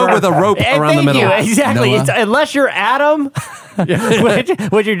a robe with a rope around the thank middle. you. Exactly. Noah. It's, unless you're Adam,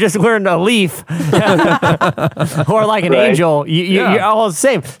 which you're just wearing a leaf, or like an Right. angel, you're all the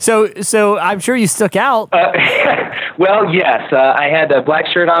same. So I'm sure you stuck out. Well, yes. I had a black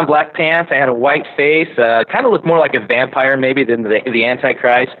shirt on, black pants. I had a white face. Kind of looked more like a vampire maybe than the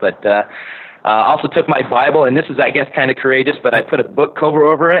Antichrist, but also took my Bible, and this is, I guess, kind of courageous, but I put a book cover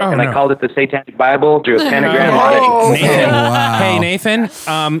over it, and no. I called it the Satanic Bible, drew a pentagram on it. Nathan. Wow. Hey, Nathan.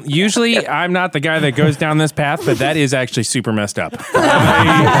 Usually I'm not the guy that goes down this path, but that is actually super messed up.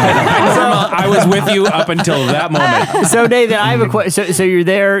 I was with you up until that moment. So Nathan, I have a question. So you're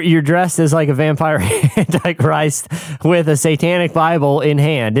there, you're dressed as like a vampire Antichrist with a satanic Bible in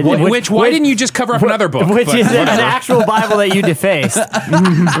hand. Why didn't you just cover up another book? Which But is an whatever. actual Bible that you defaced.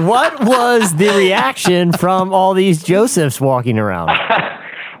 What was the reaction from all these Josephs walking around?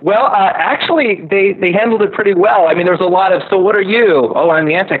 Well, actually, they handled it pretty well. I mean, there was a lot of, so what are you? Oh, I'm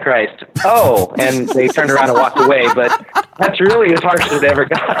the Antichrist. Oh, and they turned around and walked away, but that's really as harsh as it ever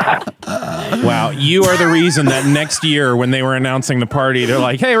got. Wow, you are the reason that next year when they were announcing the party, they're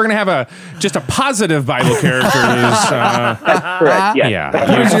like, "Hey, we're gonna have just a positive Bible character." That's correct, yes.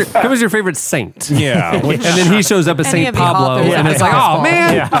 Yeah, Who was your favorite saint? yeah. And then he shows up as Any Saint of the Pablo, authors and of it's the like, oh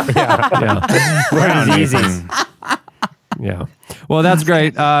gospel. man, Where's easy? yeah. Well, that's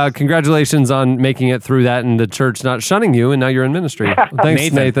great. Congratulations on making it through that, and the church not shunning you, and now you're in ministry.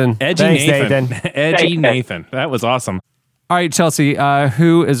 Thanks, Nathan. Edgy Thanks, Nathan. Nathan. Edgy Nathan. That was awesome. All right, Chelsea.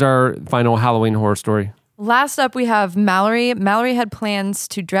 Who is our final Halloween horror story? Last up, we have Mallory. Mallory had plans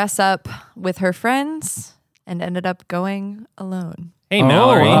to dress up with her friends and ended up going alone. Hey,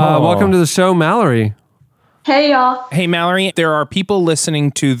 Mallory. Welcome to the show, Mallory. Hey, y'all. Hey, Mallory, there are people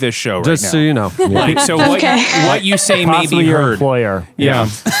listening to this show right now. Just so you know. Like, so what you say may Possibly be your heard. employer. Yeah.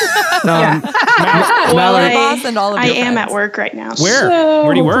 Well, boss and all of I your am friends. at work right now. Where? So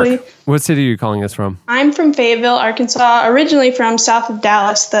Where do you work? hopefully- What city are you calling us from? I'm from Fayetteville, Arkansas. Originally from south of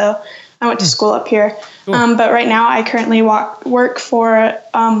Dallas, though. I went to school up here. But right now I currently work for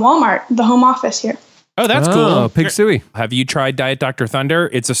Walmart, the home office here. Oh, that's Oh, cool. Pig Suey. Have you tried Diet Dr. Thunder?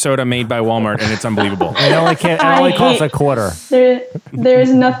 It's a soda made by Walmart, and it's unbelievable. It only costs a quarter. There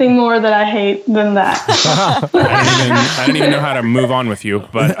is nothing more that I hate than that. I don't even know how to move on with you,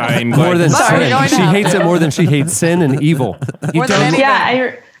 but I'm glad. More than sin. She hates it more than she hates sin and evil. You don't.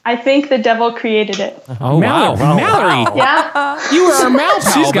 Yeah, I think the devil created it. Oh, wow. Mallory. Yeah. You are a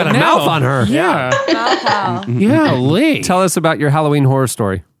mouth. She's got a mouth on her. Yeah. Yeah, Lee. Tell us about your Halloween horror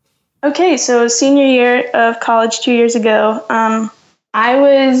story. Okay, so senior year of college 2 years ago, I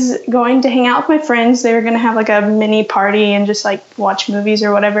was going to hang out with my friends. They were going to have like a mini party and just like watch movies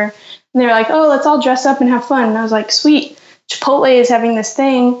or whatever. And they were like, oh, let's all dress up and have fun. And I was like, sweet. Chipotle is having this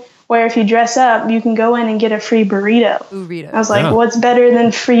thing where if you dress up, you can go in and get a free burrito. I was like, what's better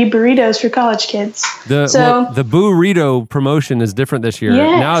than free burritos for college kids? The Burrito promotion is different this year.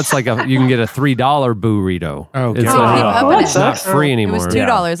 Yes. Now it's like you can get a $3 burrito. Oh, it's God. it's not free anymore. It was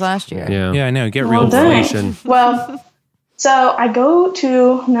 $2 last year. Yeah. Yeah, I know. Get Well real done. inflation. Well, so I go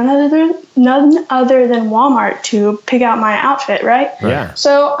to none other than Walmart to pick out my outfit, right? Yeah.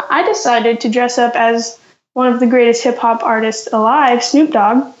 So I decided to dress up as one of the greatest hip hop artists alive, Snoop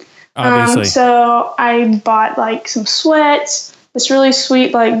Dogg. Obviously. So I bought like some sweats, this really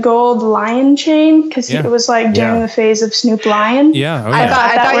sweet like gold lion chain because Yeah. it was like during the phase of Snoop Lion. Yeah. Oh, I yeah.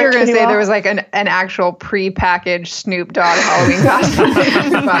 thought that you were worked going to pretty say well. there was like an actual pre-packaged Snoop Dogg Halloween costume.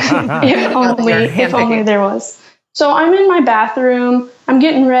 If only there was. So I'm in my bathroom. I'm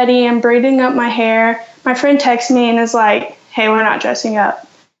getting ready. I'm braiding up my hair. My friend texts me and is like, hey, we're not dressing up.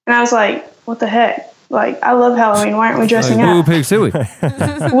 And I was like, what the heck? Like, I love Halloween. Why aren't we dressing Woo up? Pig Suey.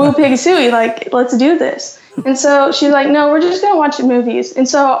 Woo Pig Suey. Like, let's do this. And so she's like, no, we're just going to watch the movies. And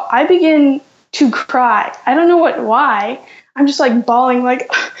so I begin to cry. I don't know why. I'm just like bawling, like,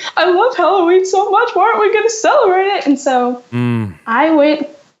 I love Halloween so much. Why aren't we going to celebrate it? And so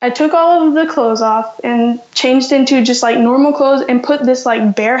I took all of the clothes off and changed into just like normal clothes and put this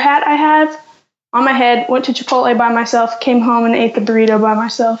like bear hat I have on my head, went to Chipotle by myself, came home and ate the burrito by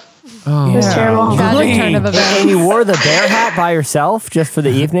myself. Oh, it was terrible. Tragic turn of events. And you wore the bear hat by yourself just for the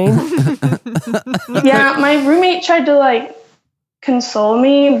evening? Yeah, my roommate tried to like console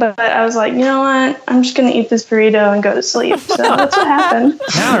me, but I was like, you know what? I'm just going to eat this burrito and go to sleep. So that's what happened.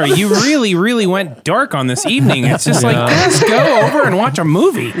 Mallory, you really, really went dark on this evening. It's just like, let's go over and watch a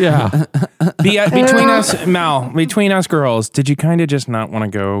movie. Yeah. Between us girls, did you kind of just not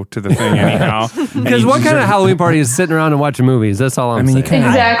want to go to the thing anyhow? Because what kind of Halloween party is sitting around and watching movies? That's all I'm saying.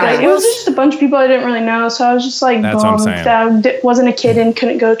 Exactly. It was just a bunch of people I didn't really know, so I was just like That's what I'm bummed saying. that I wasn't a kid and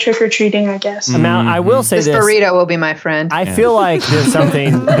couldn't go trick-or-treating, I guess. Now, I will say This this. burrito will be my friend. I feel like there's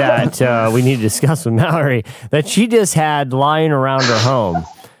something that we need to discuss with Mallory, that she just had lying around her home.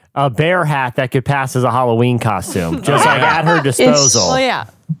 A bear hat that could pass as a Halloween costume, just like at her disposal.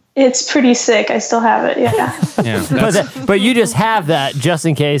 It's pretty sick. I still have it. Yeah. But you just have that just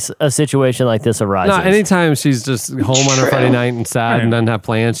in case a situation like this arises. No, anytime she's just home on her Friday night and sad and doesn't have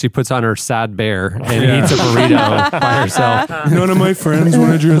plans, she puts on her sad bear and eats a burrito by herself. None of my friends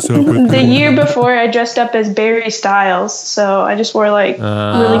want to dress up with The year before, I dressed up as Barry Styles, so I just wore like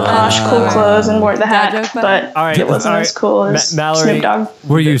really posh, cool clothes and wore the hat, but it wasn't as cool as Mallory, Snoop Dogg.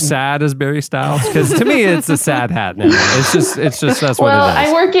 were you sad as Barry Styles? Because to me, it's a sad hat now. It's just that's Well, what it is.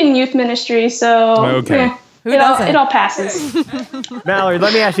 I work in youth ministry, so Okay. it all passes. Mallory,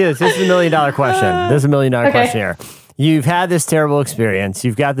 let me ask you this. This is $1 million question. This is $1 million Okay. question here. You've had this terrible experience.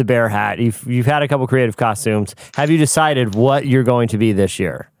 You've got the bear hat. You've had a couple creative costumes. Have you decided what you're going to be this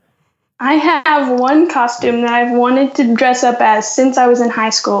year? I have one costume that I've wanted to dress up as since I was in high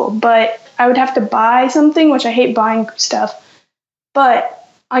school, but I would have to buy something, which I hate buying stuff. But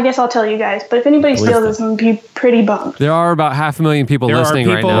I guess I'll tell you guys. But if anybody steals this, I'm going to be pretty bummed. There are about 500,000 people There are listening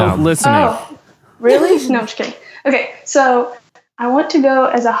people right now. listening. Oh, really? No, I'm just kidding. Okay, so I want to go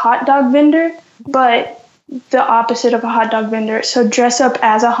as a hot dog vendor, but the opposite of a hot dog vendor. So dress up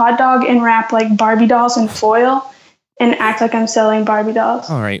as a hot dog and wrap like Barbie dolls in foil and act like I'm selling Barbie dolls.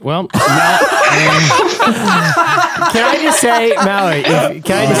 All right. Well, Can I just say, Mallory?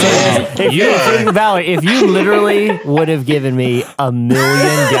 Mallory, if you literally would have given me 1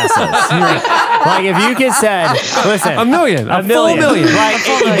 million guesses, like if you could said, listen, a million, a full million. like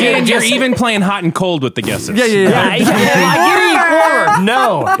and you're even playing hot and cold with the guesses. I give you forward.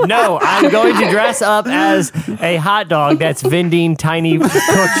 No, I'm going to dress up as a hot dog that's vending tiny cooked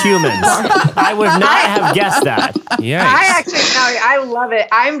humans. I would not have guessed that. Yeah. I love it.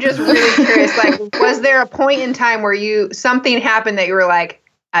 I'm just really curious. Like, was there a point in time where something happened that you were like,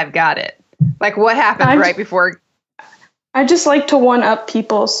 I've got it? Like, what happened right before? I just like to one-up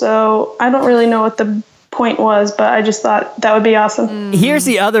people, so I don't really know what the point was, but I just thought that would be awesome. Here's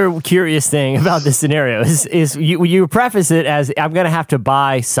the other curious thing about this scenario is you preface it as I'm going to have to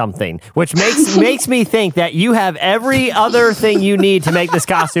buy something, which makes me think that you have every other thing you need to make this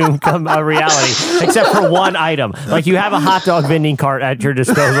costume come a reality, except for one item. Like you have a hot dog vending cart at your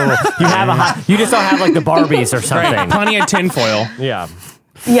disposal. You just don't have like the Barbies or something. Right. Plenty of tinfoil. Yeah.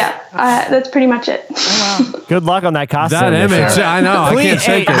 Yeah, that's pretty much it. Good luck on that costume. That image, I know. I can't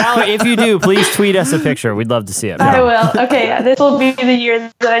shake it. Valerie, if you do, please tweet us a picture. We'd love to see it. I will. Okay, yeah, this will be the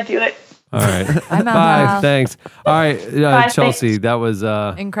year that I do it. All right. I'm Bye. Thanks. All right, Bye, Chelsea, thanks. that was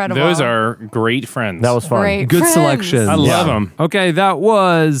incredible. Those are great friends. That was fun. Great good friends. selection. I love them. Okay, that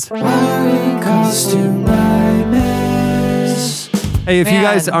was. Hey, if you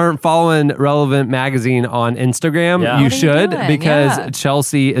guys aren't following Relevant Magazine on Instagram, you What are you should doing? because Yeah.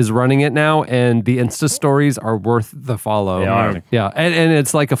 Chelsea is running it now, and the Insta stories are worth the follow. They are. Yeah, and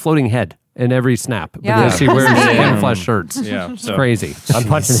it's like a floating head in every snap Yeah. because she wears camouflage shirts. Yeah, It's so- crazy. I'm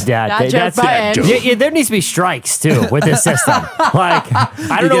punching his dad. That joke button. Yeah, there needs to be strikes too with this system. Like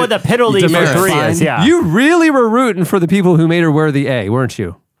I don't know what the penalty for Demerit 3 fine. is. Yeah, You really were rooting for the people who made her wear the A, weren't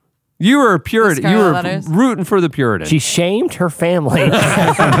you? You were a Puritan. You were letters. rooting for the Puritan. she shamed her family.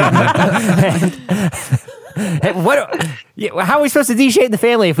 And what? How are we supposed to de-shame the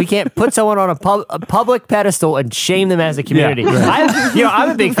family if we can't put someone on a public pedestal and shame them as a community? Yeah.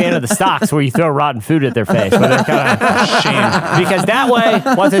 I'm a big fan of the stocks where you throw rotten food at their face, where they're kind of shamed. Because that way,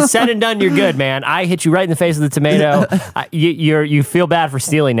 once it's said and done, you're good, man. I hit you right in the face with the tomato. You feel bad for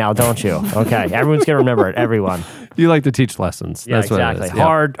stealing now, don't you? Okay, everyone's gonna remember it. Everyone. You like to teach lessons. Yeah, That's exactly. what it is.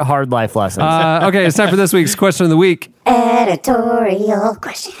 Yeah. Hard life lessons. Okay, it's time for this week's question of the week. Editorial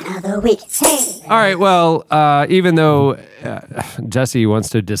question of the week. Hey. All right, well, even though Jesse wants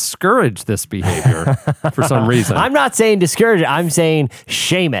to discourage this behavior for some reason. I'm not saying discourage it. I'm saying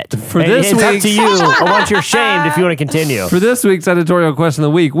shame it. For this it's up week's- to you. Once you're shamed, if you want to continue. For this week's editorial question of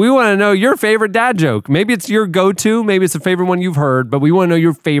the week, we want to know your favorite dad joke. Maybe it's your go-to, maybe it's a favorite one you've heard, but we want to know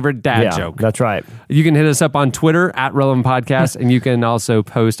your favorite dad joke. That's right. You can hit us up on Twitter at Relevant Podcast, and you can also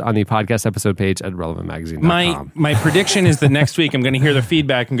post on the podcast episode page at relevantmagazine.com. My prediction is that next week I'm going to hear the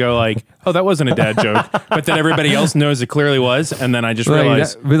feedback and go like, oh, that wasn't a dad joke, but that everybody else knows it clearly was, and then I just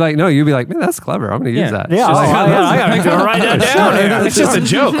realized. Be like, no, you'd be like, man, that's clever. I'm going to use that. Yeah, It's just like, I gotta write that down. Yeah, it's just a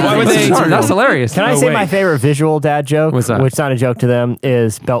joke. Why would they? That's hilarious. Can I say my favorite visual dad joke? What's that? Which is not a joke to them,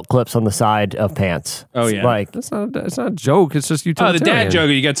 is belt clips on the side of pants. Oh, yeah. Like, it's not a joke. It's just Oh, the utilitarian. dad joke.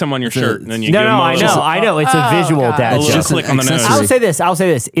 You get some on your shirt, and then you no, give them I know. It's a visual dad a little joke. click on the nose. I'll say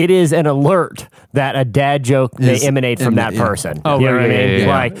this. It is an alert that a dad joke may emanate from that person. Oh, you know what I mean? yeah.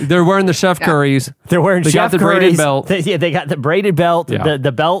 Like, they're wearing the chef curries. they're wearing They got chef the braided curries. belt. They got the braided belt. Yeah.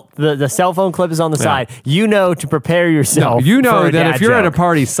 The belt. The cell phone clip is on the side. You know to prepare No, yourself. you know for a that dad if you're at a joke.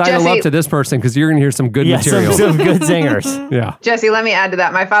 party, sidle Jesse- up to this person because you're going to hear some good material. some good singers. Yeah. Jesse, let me add to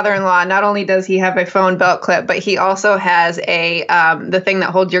that. My father-in-law, not only does he have a phone belt clip, but he also has a the thing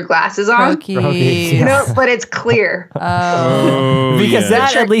that holds your glasses on. Rokies. You know, but it's clear. Because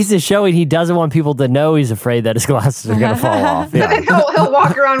that at least is showing he doesn't want people to know he's afraid that his glasses are going to fall off. But then he'll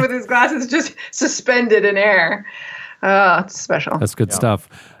walk around with his glasses just suspended in air. Oh, it's special. That's good stuff.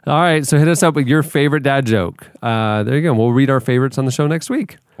 All right, so hit us up with your favorite dad joke. There you go. We'll read our favorites on the show next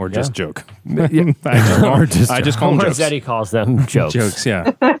week. Or just joke. Yeah. I just call them Or jokes. as Eddie calls them, jokes. Jokes,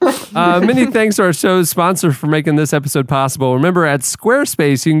 yeah. Many thanks to our show's sponsor for making this episode possible. Remember, at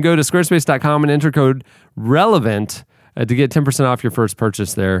Squarespace, you can go to squarespace.com and enter code RELEVANT to get 10% off your first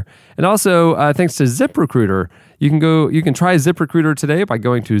purchase there. And also, thanks to ZipRecruiter, you can try ZipRecruiter today by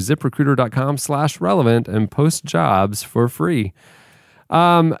going to ziprecruiter.com/relevant and post jobs for free.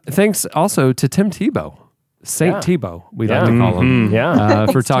 Thanks also to Tim Tebow. Saint Tebow, we like to call him.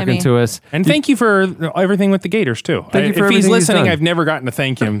 For talking Timmy. to us. And thank you for everything with the Gators, too. Thank you for if he's everything he's listening, done. I've never gotten to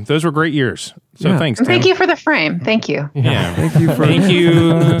thank him. Those were great years. So Yeah. thanks, And Tim. thank you for the frame. Thank you. Yeah. Thank you for Thank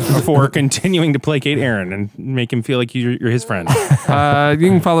you for continuing to placate Aaron and make him feel like you're his friend. You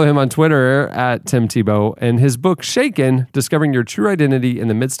can follow him on Twitter at Tim Tebow, and his book Shaken: Discovering Your True Identity in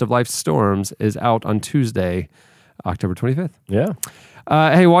the Midst of Life's Storms is out on Tuesday, October 25th. Yeah.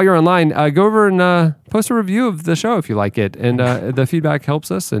 Hey, while you're online, go over and post a review of the show if you like it, and the feedback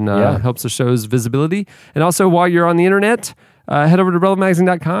helps us and helps the show's visibility. And also, while you're on the internet, head over to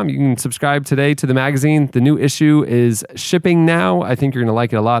relevantmagazine.com. You can subscribe today to the magazine. The new issue is shipping now. I think you're going to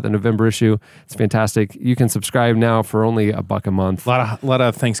like it a lot. The November issue, it's fantastic. You can subscribe now for only $1 a month. A lot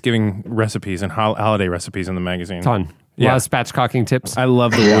of Thanksgiving recipes and holiday recipes in the magazine. Ton. A lot of spatchcocking tips. I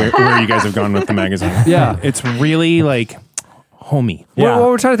love where you guys have gone with the magazine. Yeah. It's really like homey. Yeah. Well,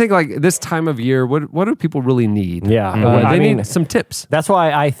 we're trying to think like this time of year, what do people really need? Yeah. They need some tips. That's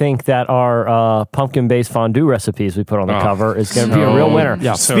why I think that our pumpkin-based fondue recipes we put on the cover is going to be a real winner.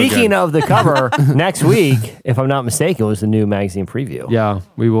 Yeah. Speaking of the cover, next week, if I'm not mistaken, was the new magazine preview. Yeah,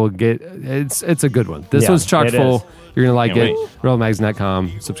 we will get it's a good one. This Yeah, one's chock it full. is. You're going to like Can't it.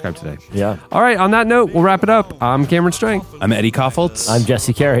 RelevantMagazine.com. Subscribe today. Yeah. All right, on that note, we'll wrap it up. I'm Cameron Strang. I'm Eddie Koffoltz. I'm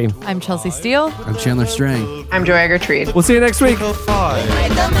Jesse Carey. I'm Chelsea Steele. I'm Chandler Strang. I'm Joy Eggertreed. We'll see you next week.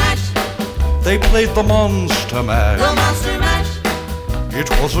 They played the Monster Mash. The Monster Mash. It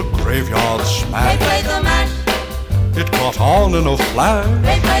was a graveyard smash. They played the mash. It got on in a flash.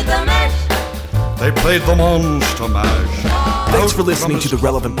 They played the mash. They played the Monster Mash. Thanks for listening to the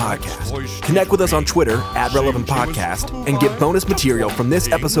Relevant Podcast. Connect with us on Twitter @RelevantPodcast and get bonus material from this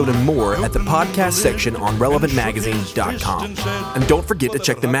episode and more at the podcast section on RelevantMagazine.com. And don't forget to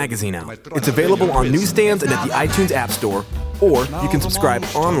check the magazine out. It's available on newsstands and at the iTunes App Store, or you can subscribe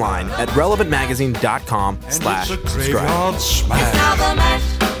online at RelevantMagazine.com/subscribe. It's now the mash.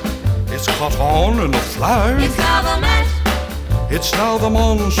 It's caught on in a flash. It's now the mash. It's now the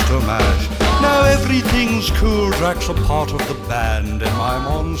Monster Mash. Now everything's cool. Drax a part of the band, and my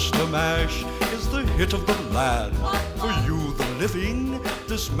Monster Mash is the hit of the land. For you, the living,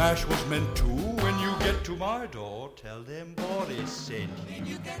 this mash was meant to. When you get to my door, tell them Boris sent you. Then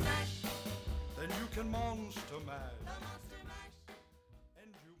you can mash. Then you can Monster Mash.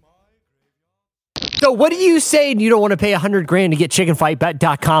 So what do you say you don't want to pay $100,000 to get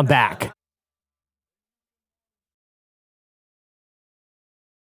chickenfight.com back?